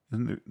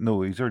 isn't there?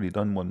 No, he's already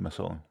done one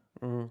missile.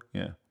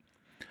 Yeah,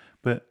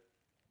 but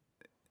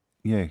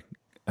yeah,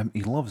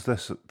 he loves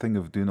this thing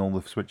of doing all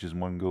the switches in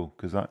one go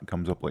because that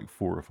comes up like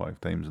 4 or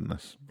 5 times in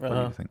this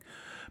bloody thing.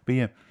 But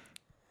yeah,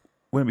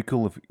 wouldn't it be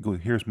cool if you go,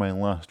 here's my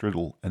last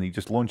riddle, and he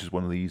just launches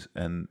one of these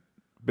and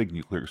big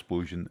nuclear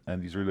explosion,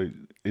 and his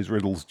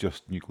riddle's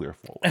just nuclear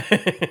fallout.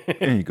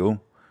 There you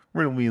go.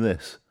 Riddle me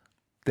this.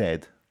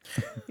 Dead.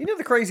 You know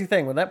the crazy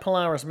thing, when that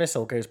Polaris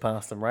missile goes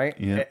past them, right?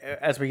 Yeah.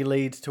 As we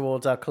lead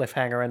towards our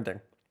cliffhanger ending.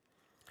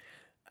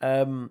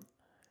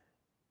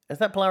 As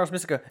that Polaris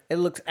missile goes, it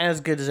looks as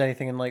good as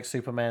anything in like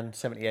Superman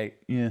 78.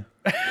 Yeah.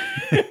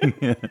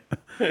 Yeah.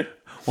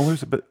 Well,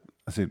 there's a bit,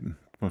 I say,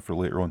 for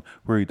later on,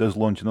 where he does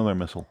launch another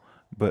missile,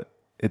 but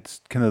it's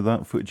kind of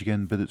that footage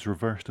again, but it's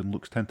reversed and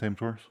looks 10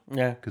 times worse.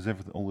 Yeah. Because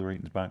all the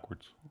writing's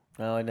backwards.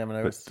 Oh, I never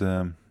noticed.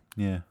 But,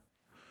 yeah.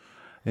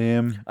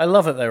 I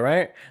love it though,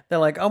 right? They're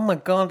like, oh my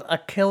god, I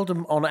killed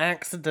him on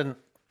accident.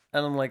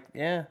 And I'm like,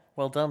 yeah,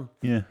 well done.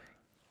 Yeah.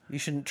 You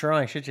shouldn't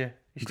try, should you?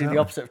 You should do Exactly.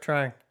 the opposite of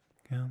trying.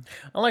 Yeah.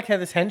 I like how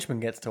this henchman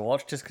gets to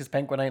watch just because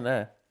Penguin ain't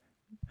there.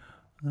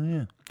 Oh,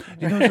 yeah.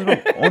 You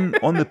know,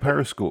 on the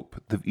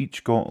periscope, they've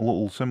each got a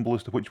little symbol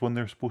as to which one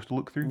they're supposed to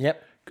look through.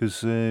 Yep.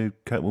 Because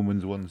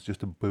Catwoman's one's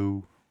just a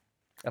bow.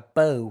 A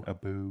bow. A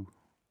bow.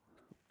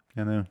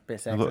 I know.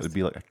 Bit I thought sexist. it'd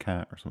be like a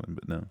cat or something,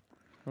 but no.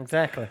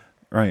 Exactly.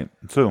 Right.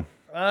 So,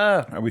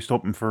 Ah, are we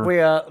stopping for... we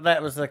are.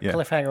 That was the Yeah.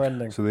 cliffhanger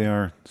ending. So they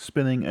are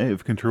spinning out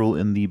of control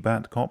in the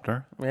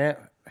Batcopter. Yeah.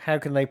 How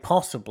can they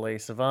possibly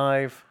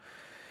survive?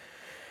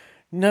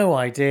 No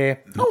idea.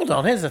 Hold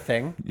on, here's the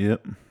thing.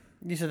 Yep.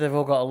 You said they've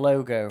all got a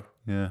logo.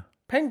 Yeah.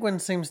 Penguin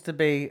seems to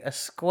be a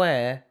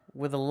square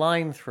with a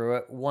line through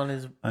it. One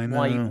is I know.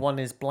 white, one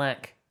is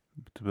black.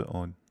 It's a bit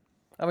odd.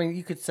 I mean,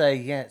 you could say,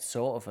 yeah, it's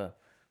sort of a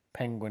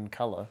penguin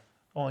colour.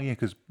 Oh, yeah,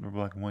 because they're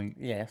black and white.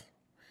 Yes,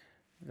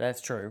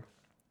 that's true.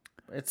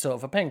 It's sort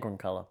of a penguin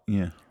colour.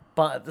 Yeah.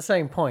 But at the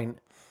same point,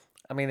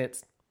 I mean,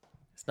 it's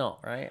not,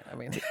 right? I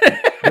mean,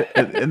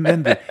 And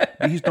then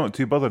he's not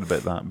too bothered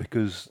about that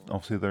because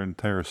obviously their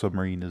entire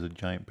submarine is a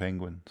giant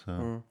penguin.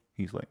 So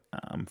he's like,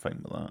 I'm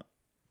fine with that.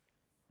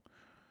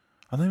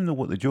 I don't even know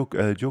what the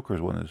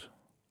Joker's one is.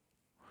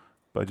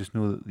 But I just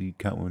know that the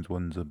Catwoman's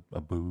one's a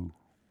boo.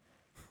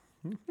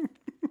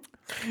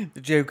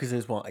 the Joker's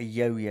is what? A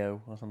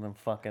yo-yo or something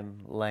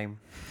fucking lame.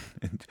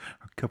 And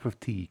a cup of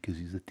tea because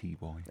he's a tea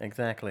boy.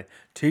 Exactly.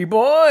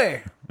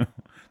 T-boy!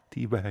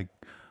 Tea bag.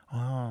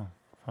 Oh,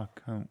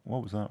 fuck.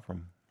 What was that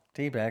from?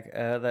 Teabag,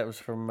 that was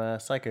from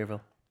Psychoville.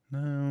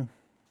 No.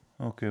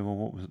 Okay, well,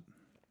 what was it?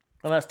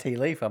 Well, that's Tea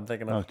Leaf I'm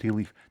thinking Oh, of. Tea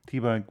Leaf.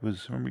 Teabag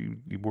was, remember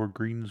he wore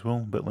green as well, a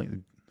bit like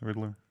the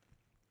Riddler.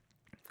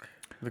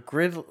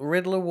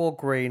 Riddler wore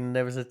green,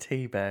 there was a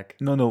tea bag.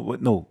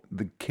 No,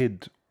 the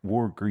kid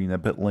wore green, a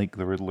bit like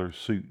the Riddler's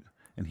suit,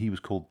 and he was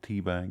called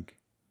Teabag.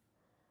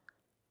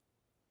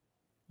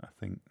 I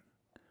think.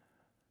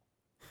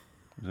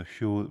 It was a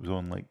show that was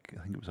on, like,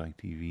 I think it was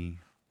ITV.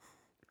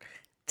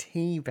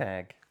 Tea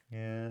bag.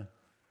 Yeah.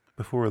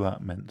 Before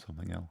that meant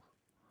something else.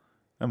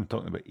 I'm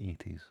talking about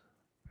 80s.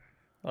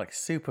 Like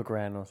Super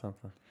Gran or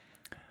something.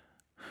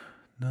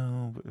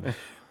 No, but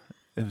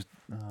it was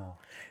oh.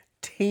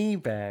 Tea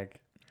bag.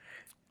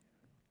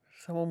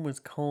 Someone was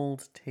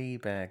called tea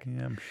bag.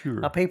 Yeah, I'm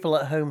sure. Are people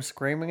at home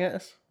screaming at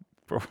us?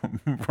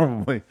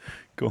 Probably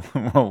going,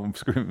 well, I'm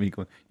screaming at me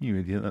going, you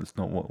idiot, that's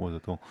not what it was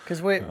at all.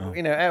 Because we're,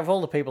 out of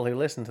all the people who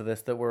listen to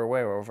this that we're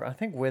aware of, I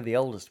think we're the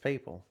oldest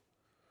people.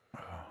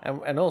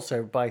 And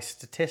also, by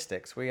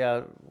statistics, we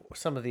are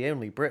some of the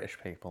only British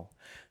people.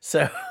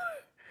 So,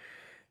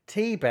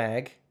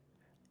 Teabag,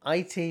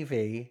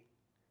 ITV,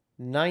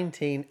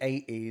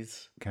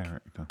 1980s,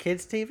 Character.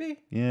 Kids TV?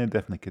 Yeah,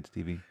 definitely kids'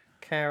 TV.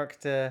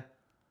 Character,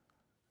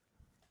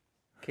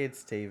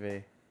 Kids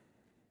TV.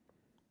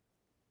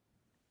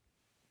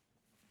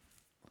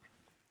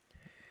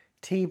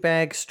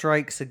 Teabag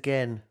Strikes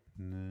Again.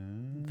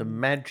 No. The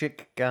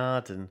Magic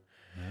Garden.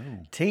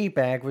 No.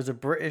 Teabag was a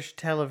British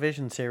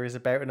television series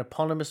about an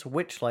eponymous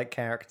witch-like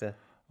character.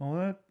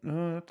 Oh,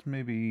 that's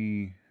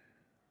maybe.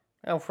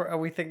 Oh, are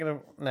we thinking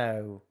of...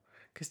 No.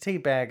 Because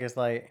Teabag is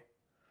like...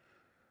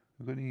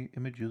 Have got any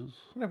images?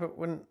 No, but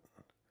when...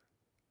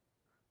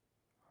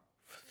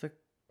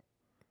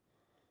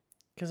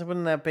 Because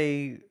wouldn't that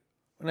be...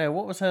 No,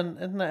 what was her...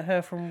 Isn't that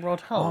her from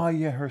Rod Hull? Oh,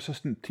 yeah, her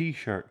assistant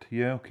T-shirt.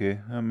 Yeah, okay.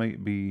 That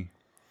might be.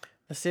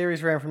 The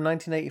series ran from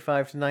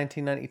 1985 to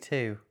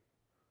 1992.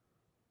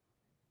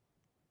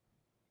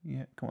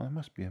 Yeah, come on, there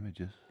must be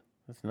images.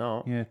 It's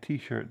not. Yeah,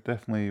 T-shirt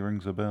definitely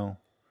rings a bell.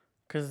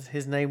 Because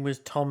his name was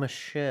Thomas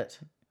Shirt.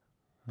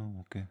 Oh,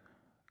 okay.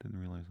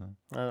 Didn't realise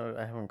that.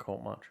 I haven't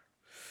caught much.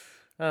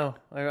 Oh,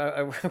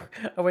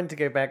 I went to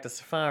go back to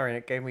Safari and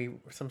it gave me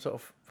some sort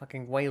of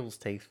fucking whale's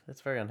teeth.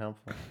 It's very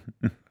unhelpful.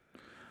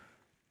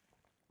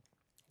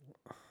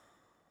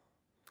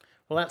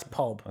 Well, that's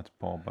Pob. That's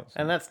Bob.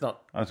 And that's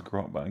not... That's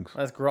grot bags.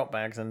 That's grot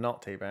bags and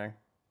not teabag.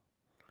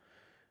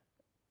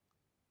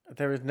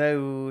 There is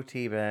no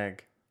teabag.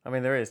 I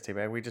mean, there is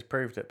teabag. We just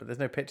proved it, but there's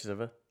no pictures of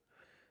her.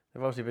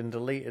 They've obviously been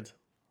deleted.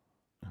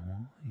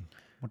 Why?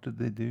 What did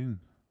they do?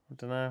 I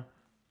don't know.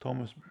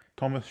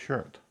 Thomas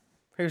Shirt.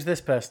 Who's this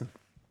person?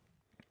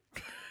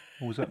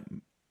 What was that?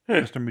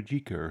 Mr.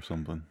 Majika or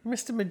something?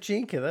 Mr.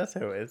 Majika, that's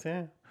who it is,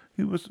 yeah.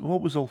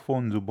 What was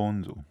Alfonso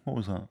Bonzo? What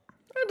was that?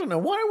 I don't know.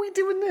 Why are we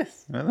doing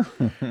this?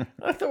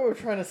 I thought we were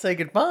trying to say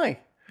goodbye.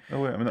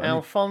 Oh wait,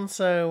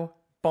 Alfonso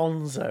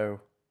Bonzo.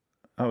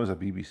 that was a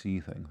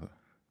BBC thing though.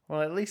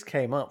 Well, at least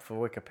came up for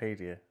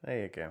Wikipedia.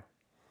 There you go.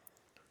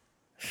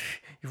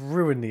 You've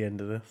ruined the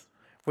end of this.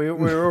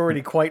 We're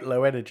already quite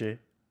low energy.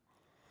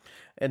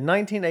 A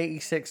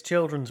 1986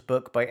 children's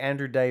book by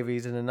Andrew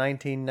Davies and a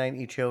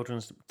 1990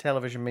 children's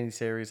television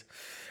miniseries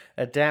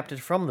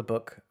adapted from the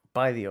book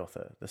by the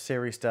author. The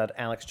series starred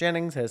Alex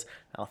Jennings as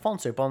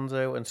Alfonso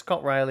Bonzo and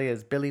Scott Riley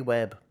as Billy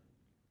Webb.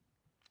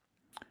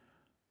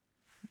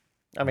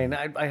 I mean,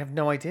 I have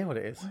no idea what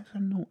it is. Why is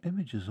there no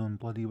images on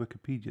bloody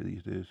Wikipedia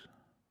these days?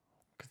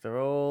 Because they're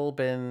all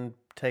been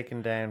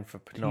taken down for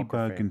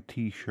pornography. Teabag and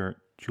T-shirt,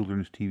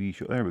 children's TV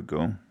show. There we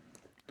go.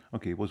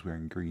 Okay, he was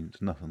wearing green.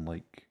 It's nothing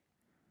like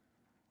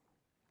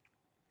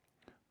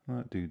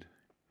that dude.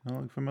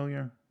 Not look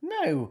familiar?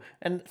 No,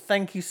 and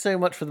thank you so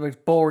much for the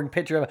most boring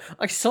picture ever.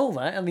 I saw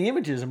that and the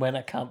images and went,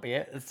 that can't be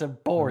it. It's so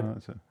boring. Oh,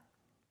 that's it.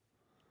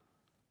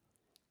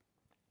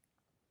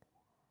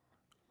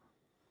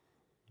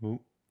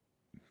 Oh,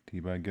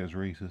 Teabag gets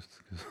racist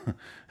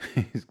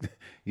because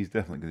he's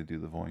definitely going to do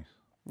the voice.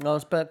 No,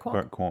 it's Bert Kwok.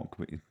 Bert Kwok,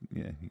 but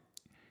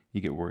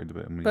you get worried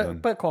about him when he's done.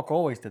 Bert Kwok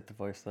always did the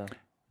voice, though.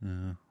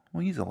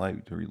 Well, he's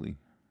allowed to really.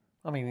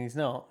 I mean, he's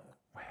not.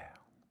 Wow.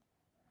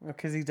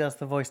 Because he does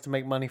the voice to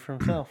make money for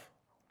himself.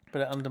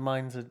 But it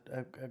undermines an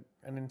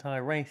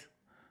entire race.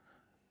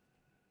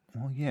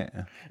 Well,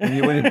 yeah.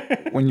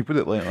 When you put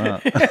it like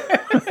that,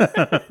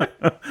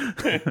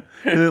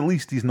 at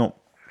least he's not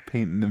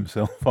painting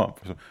himself up.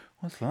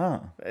 What's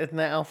that? Isn't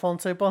that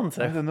Alfonso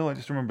Bonzo? I don't know. I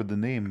just remembered the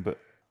name, but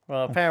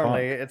Well,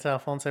 apparently it's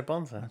Alfonso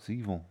Bonzo. that's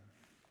evil.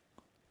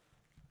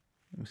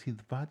 Was he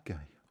the bad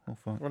guy? Oh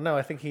fuck! Well, no,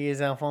 I think he is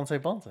Alfonso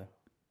Bonzo.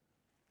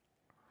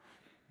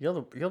 You're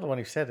the one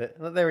who said it.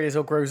 Look, there he is,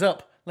 all grows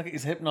up. Look at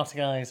his hypnotic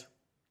eyes.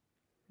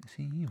 Is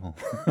he evil?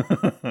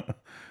 I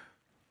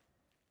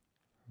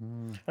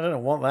don't know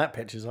what that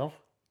picture's of.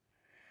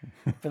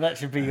 But that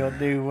should be your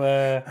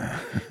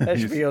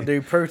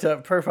new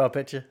profile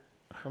picture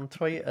on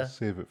Twitter.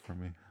 Save it for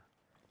me.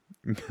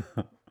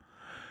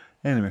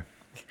 Anyway,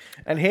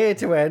 And here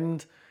to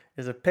end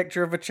is a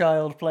picture of a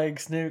child playing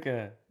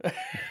snooker.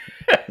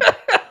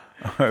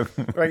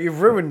 Right,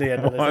 you've ruined the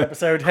end of this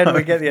episode. How do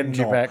we get the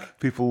energy No. back?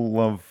 People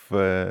love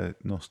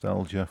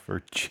nostalgia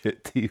for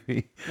shit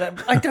TV.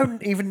 I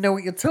don't even know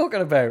what you're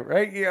talking about,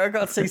 right? I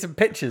got to see some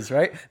pictures,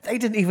 right? They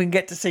didn't even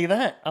get to see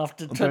that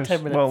after 10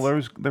 minutes. Well,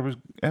 there was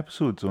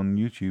episodes on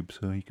YouTube,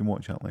 so you can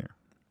watch that later.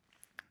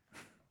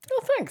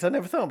 Oh, thanks. I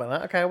never thought about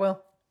that. Okay,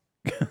 well.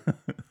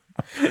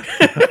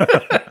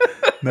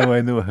 Now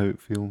I know how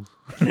it feels.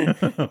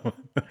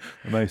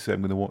 When I say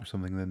I'm going to watch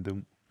something, then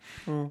don't.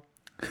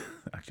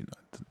 Actually,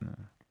 no.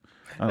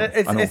 I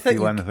don't that feel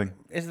you, anything.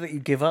 It's that you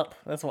give up.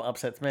 That's what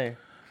upsets me.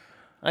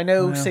 I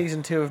know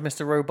season 2 of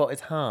Mr. Robot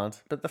is hard,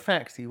 but the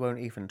fact you won't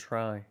even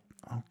try.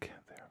 I'll get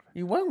there.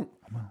 You won't.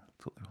 Well,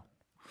 totally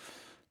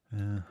will.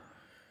 Yeah.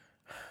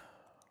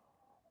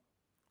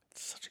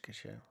 It's such a good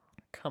show.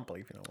 I can't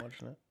believe you're not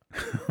watching it.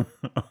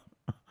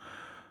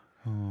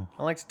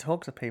 I like to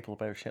talk to people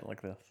about shit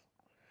like this.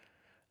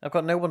 I've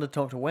got no one to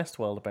talk to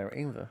Westworld about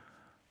either.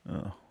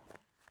 Oh,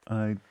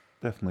 I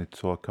definitely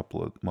saw a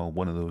couple of,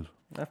 one of those.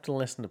 I have to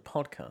listen to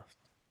podcasts.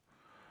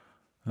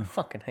 I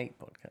fucking hate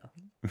podcasts.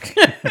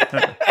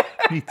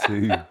 Me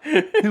too.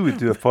 Who would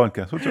do a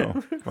podcast? What's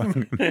wrong?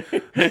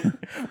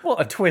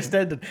 What a twist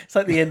ending. It's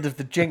like the end of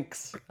the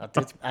Jinx. I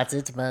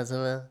did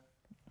matter.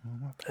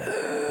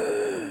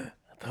 I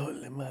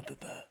totally matter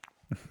that.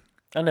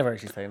 I never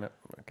actually seen it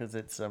because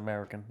it's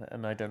American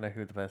and I don't know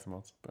who the person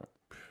was. But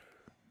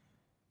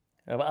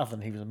other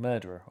than he was a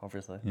murderer,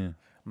 obviously. Yeah.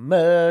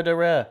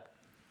 Murderer.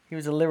 He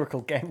was a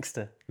lyrical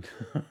gangster.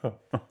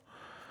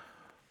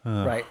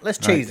 Right, let's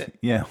cheese it.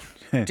 Yeah.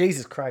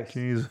 Jesus Christ.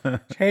 Cheese.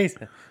 Cheese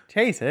it.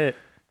 Cheese it.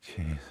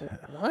 Cheese.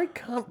 Why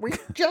can't we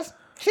just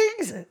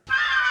cheese it?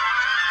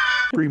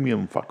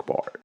 Premium fuck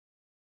bar.